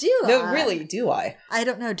 Do no, I? Really, do I? I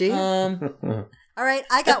don't know, do you? All right,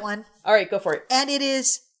 I got one. All right, go for it. And it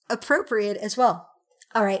is appropriate as well.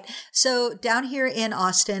 All right, so down here in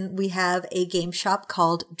Austin, we have a game shop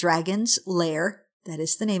called Dragon's Lair. That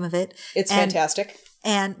is the name of it. It's fantastic.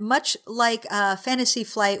 And much like Fantasy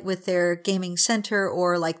Flight with their gaming center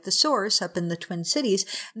or like The Source up in the Twin Cities,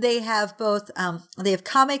 they have both, they have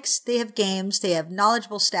comics, they have games, they have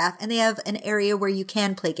knowledgeable staff, and they have an area where you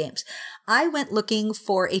can play games. I went looking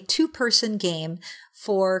for a 2-person game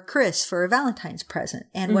for Chris for a Valentine's present.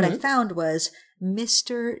 And what I found was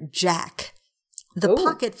Mr. Jack, the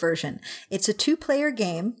pocket version. It's a 2-player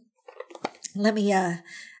game. Let me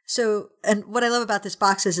So, and what I love about this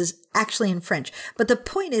box is actually in French. But the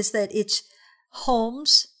point is that it's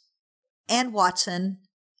Holmes and Watson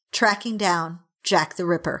tracking down Jack the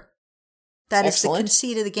Ripper. That Excellent. is the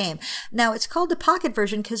conceit of the game. Now, it's called the pocket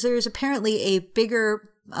version because there is apparently a bigger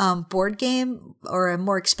board game or a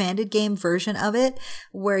more expanded game version of it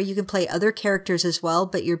where you can play other characters as well,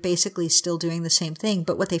 but you're basically still doing the same thing.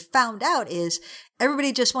 But what they found out is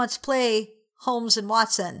everybody just wants to play Holmes and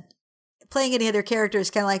Watson. Playing any other character is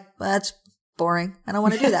kind of like, well, that's boring. I don't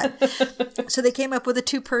want to do that. So they came up with a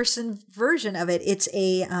 2-person version of it. It's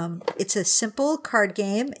a simple card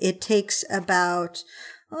game. It takes about,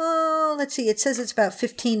 let's see, it says it's about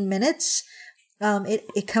 15 minutes.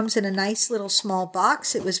 It comes in a nice little small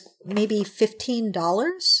box. It was maybe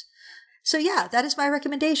 $15. So yeah, that is my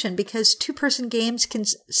recommendation because 2-person games can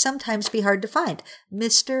sometimes be hard to find.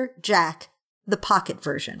 Mr. Jack, the pocket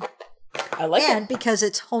version. I like it. And because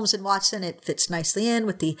it's Holmes and Watson, it fits nicely in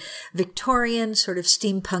with the Victorian sort of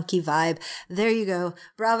steampunky vibe. There you go.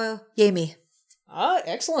 Bravo. Yay me.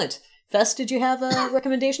 Excellent. Fess, did you have a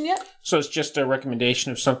recommendation yet? So it's just a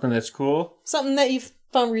recommendation of something that's cool? Something that you've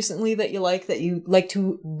found recently that you like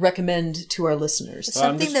to recommend to our listeners.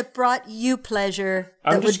 Something that brought you pleasure.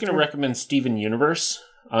 I'm just going to recommend Steven Universe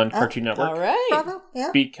on Cartoon Network. All right. Bravo. Yeah.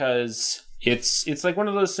 Because it's like one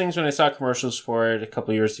of those things when I saw commercials for it a couple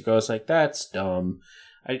of years ago, I was like, that's dumb.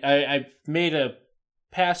 I made a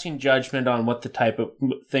passing judgment on what the type of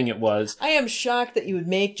thing it was. I am shocked that you would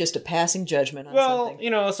make just a passing judgment on something. Well, you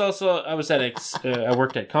know, it's also, I was at, I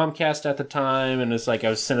worked at Comcast at the time, and it's like I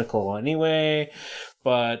was cynical anyway,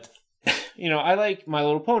 but, you know, I like My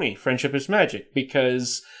Little Pony, Friendship is Magic,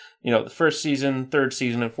 because, you know, the first season, third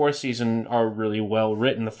season, and fourth season are really well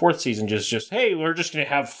written. The fourth season just, hey, we're just going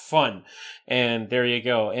to have fun. And there you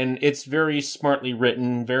go. And it's very smartly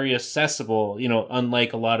written, very accessible, you know,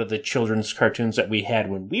 unlike a lot of the children's cartoons that we had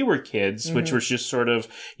when we were kids, which was just sort of,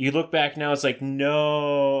 you look back now, it's like,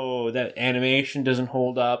 no, that animation doesn't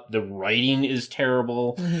hold up. The writing is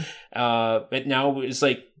terrible. But now it's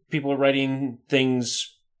like people are writing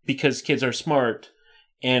things because kids are smart.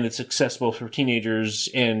 And it's accessible for teenagers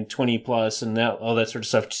and 20 plus and all that sort of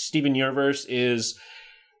stuff. Steven Universe is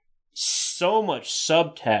so much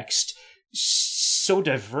subtext, so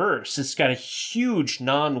diverse. It's got a huge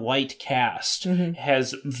non-white cast.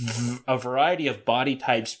 Has a variety of body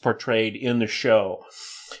types portrayed in the show.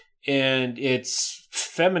 And it's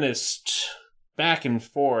feminist back and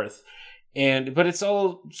forth. But it's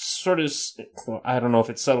all sort of, well, I don't know if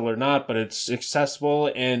it's subtle or not, but it's accessible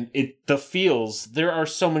and the feels, there are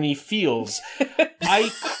so many feels. I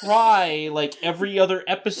cry like every other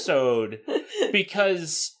episode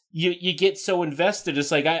because you get so invested.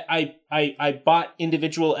 It's like I bought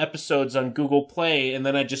individual episodes on Google Play and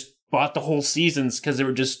then I just bought the whole seasons because they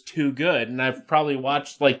were just too good. And I've probably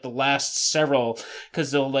watched like the last several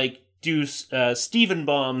because they'll like do Steven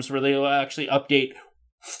Bombs where they'll actually update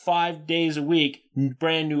 5 days a week,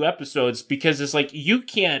 brand new episodes, because it's like, you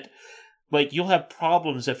can't, like, you'll have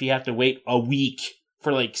problems if you have to wait a week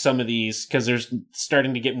for, like, some of these, because they're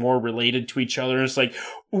starting to get more related to each other. It's like,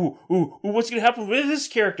 ooh, what's going to happen with this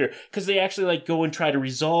character? Because they actually, like, go and try to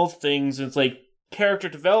resolve things, and it's like, character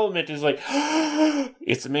development is like,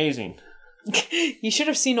 it's amazing. You should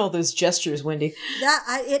have seen all those gestures, Wendy.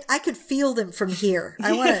 I could feel them from here.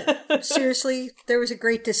 I want to, seriously, there was a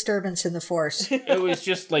great disturbance in the force. It was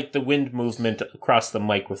just like the wind movement across the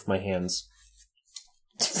mic with my hands.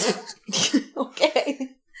 Okay.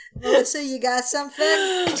 Melissa, you got something?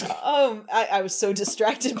 I was so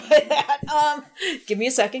distracted by that. Give me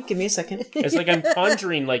a second. It's like I'm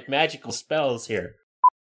conjuring like magical spells here.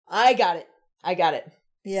 I got it.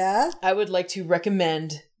 Yeah? I would like to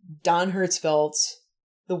recommend Don Hertzfeldt's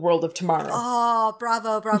The World of Tomorrow. Oh,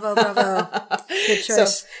 bravo. Good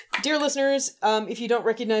choice. So, dear listeners, if you don't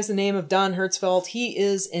recognize the name of Don Hertzfeldt, he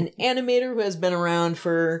is an animator who has been around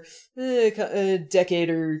for a decade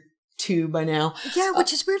or two by now. Yeah,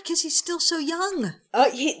 which is weird because he's still so young.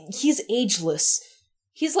 He's ageless.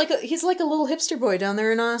 He's like a little hipster boy down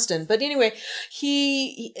there in Austin. But anyway,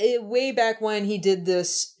 he way back when he did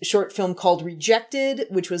this short film called Rejected,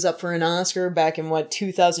 which was up for an Oscar back in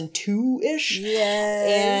 2002-ish?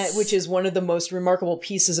 Yes. Which is one of the most remarkable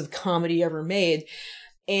pieces of comedy ever made.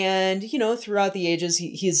 And, you know, throughout the ages,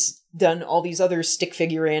 he's done all these other stick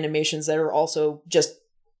figure animations that are also just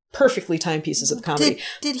perfectly timed pieces of comedy.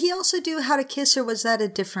 Did he also do How to Kiss, or was that a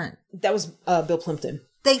different? That was Bill Plimpton.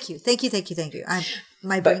 Thank you.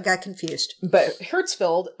 My brain got confused. But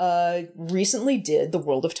Hertzfeld recently did The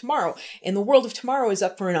World of Tomorrow. And The World of Tomorrow is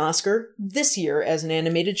up for an Oscar this year as an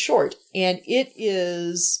animated short. And it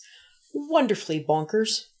is wonderfully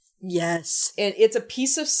bonkers. Yes. And it's a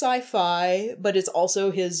piece of sci-fi, but it's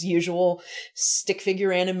also his usual stick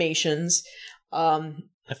figure animations. A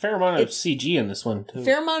fair amount of CG in this one, too.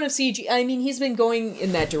 Fair amount of CG. I mean, he's been going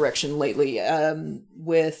in that direction lately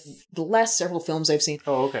with the last several films I've seen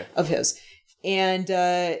of his. And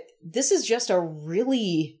this is just a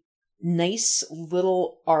really nice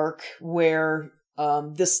little arc where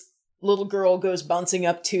this little girl goes bouncing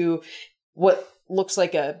up to what looks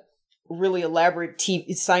like a really elaborate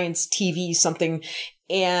science TV something,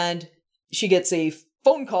 and she gets a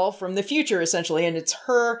phone call from the future, essentially, and it's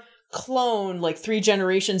her clone, like 3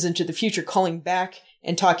 generations into the future, calling back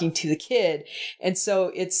and talking to the kid. And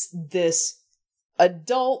so it's this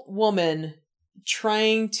adult woman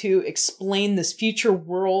trying to explain this future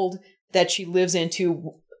world that she lives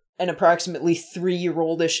into an approximately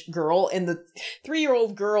 3-year-old-ish girl. And the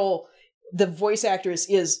 3-year-old girl, the voice actress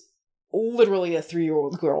is literally a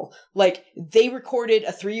 3-year-old girl. Like, they recorded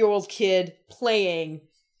a 3-year-old kid playing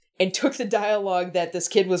and took the dialogue that this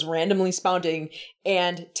kid was randomly spouting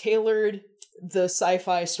and tailored the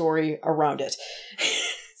sci-fi story around it.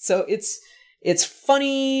 So it's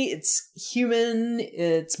funny, it's human,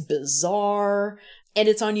 it's bizarre, and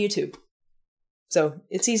it's on YouTube. So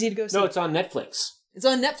it's easy to go see. No, it's on Netflix. It's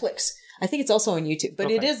on Netflix. I think it's also on YouTube,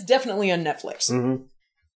 but it is definitely on Netflix. Mm-hmm.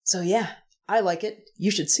 So yeah, I like it.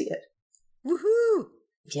 You should see it. Woohoo!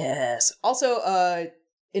 Yes. Also,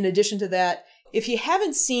 in addition to that, if you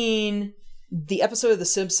haven't seen the episode of The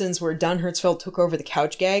Simpsons where Don Hertzfeldt took over the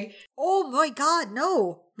couch gag... Oh my god,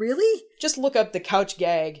 no. Really? Just look up the couch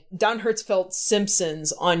gag, Don Hertzfeldt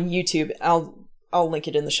Simpsons on YouTube. I'll link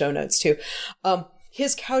it in the show notes too.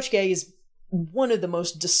 His couch gag is one of the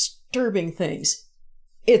most disturbing things.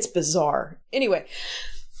 It's bizarre. Anyway,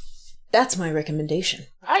 that's my recommendation.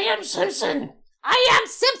 I am Simpson! I am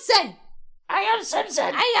Simpson! I am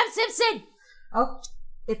Simpson! I am Simpson! Oh,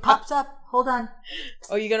 it pops up. Hold on.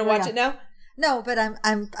 Oh, you gonna watch it now? No, but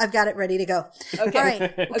I've got it ready to go. Okay. All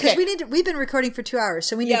right. Because we've been recording for 2 hours,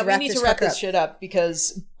 so we need to wrap this shit up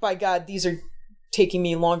because, by God, these are taking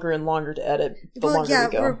me longer and longer to edit. We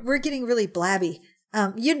go. We're getting really blabby.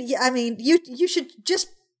 You should just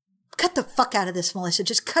cut the fuck out of this, Melissa.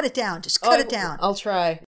 Just cut it down. Just cut it down. I'll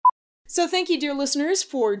try. So thank you, dear listeners,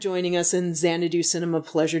 for joining us in Xanadu Cinema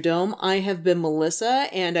Pleasure Dome. I have been Melissa,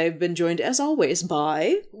 and I've been joined, as always,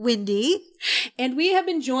 by... Wendy. And we have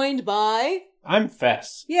been joined by... I'm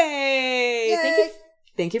Fess. Yay! Yay!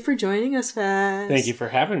 Thank you for joining us, Fess. Thank you for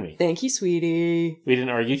having me. Thank you, sweetie. We didn't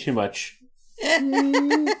argue too much. I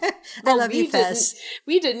love you, Fess.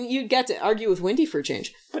 We didn't. You got to argue with Wendy for a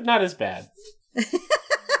change. But not as bad. All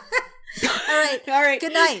right.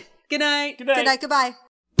 Good night. Good night. Good night. Good night. Goodbye.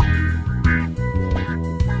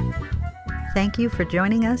 Thank you for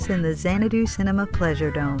joining us in the Xanadu Cinema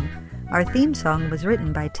Pleasure Dome. Our theme song was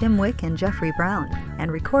written by Tim Wick and Jeffrey Brown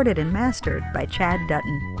and recorded and mastered by Chad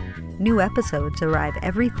Dutton. New episodes arrive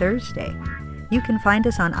every Thursday. You can find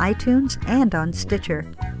us on iTunes and on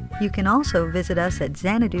Stitcher. You can also visit us at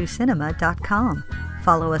xanaducinema.com,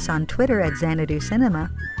 follow us on Twitter at Xanadu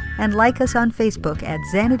Cinema, and like us on Facebook at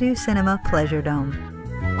Xanadu Cinema Pleasure Dome.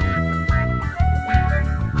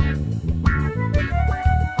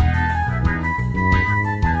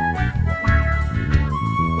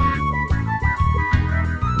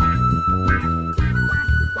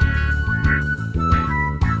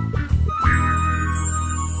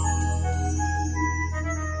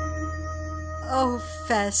 Oh,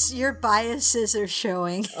 Fess, your biases are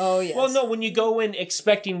showing. Oh, yes. Well, no, when you go in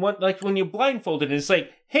expecting what, like when you're blindfolded, it's like,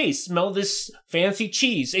 hey, smell this fancy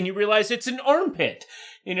cheese, and you realize it's an armpit.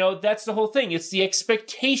 You know, that's the whole thing. It's the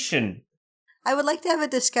expectation. I would like to have a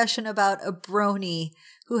discussion about a brony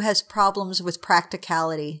who has problems with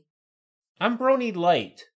practicality. I'm brony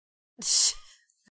light.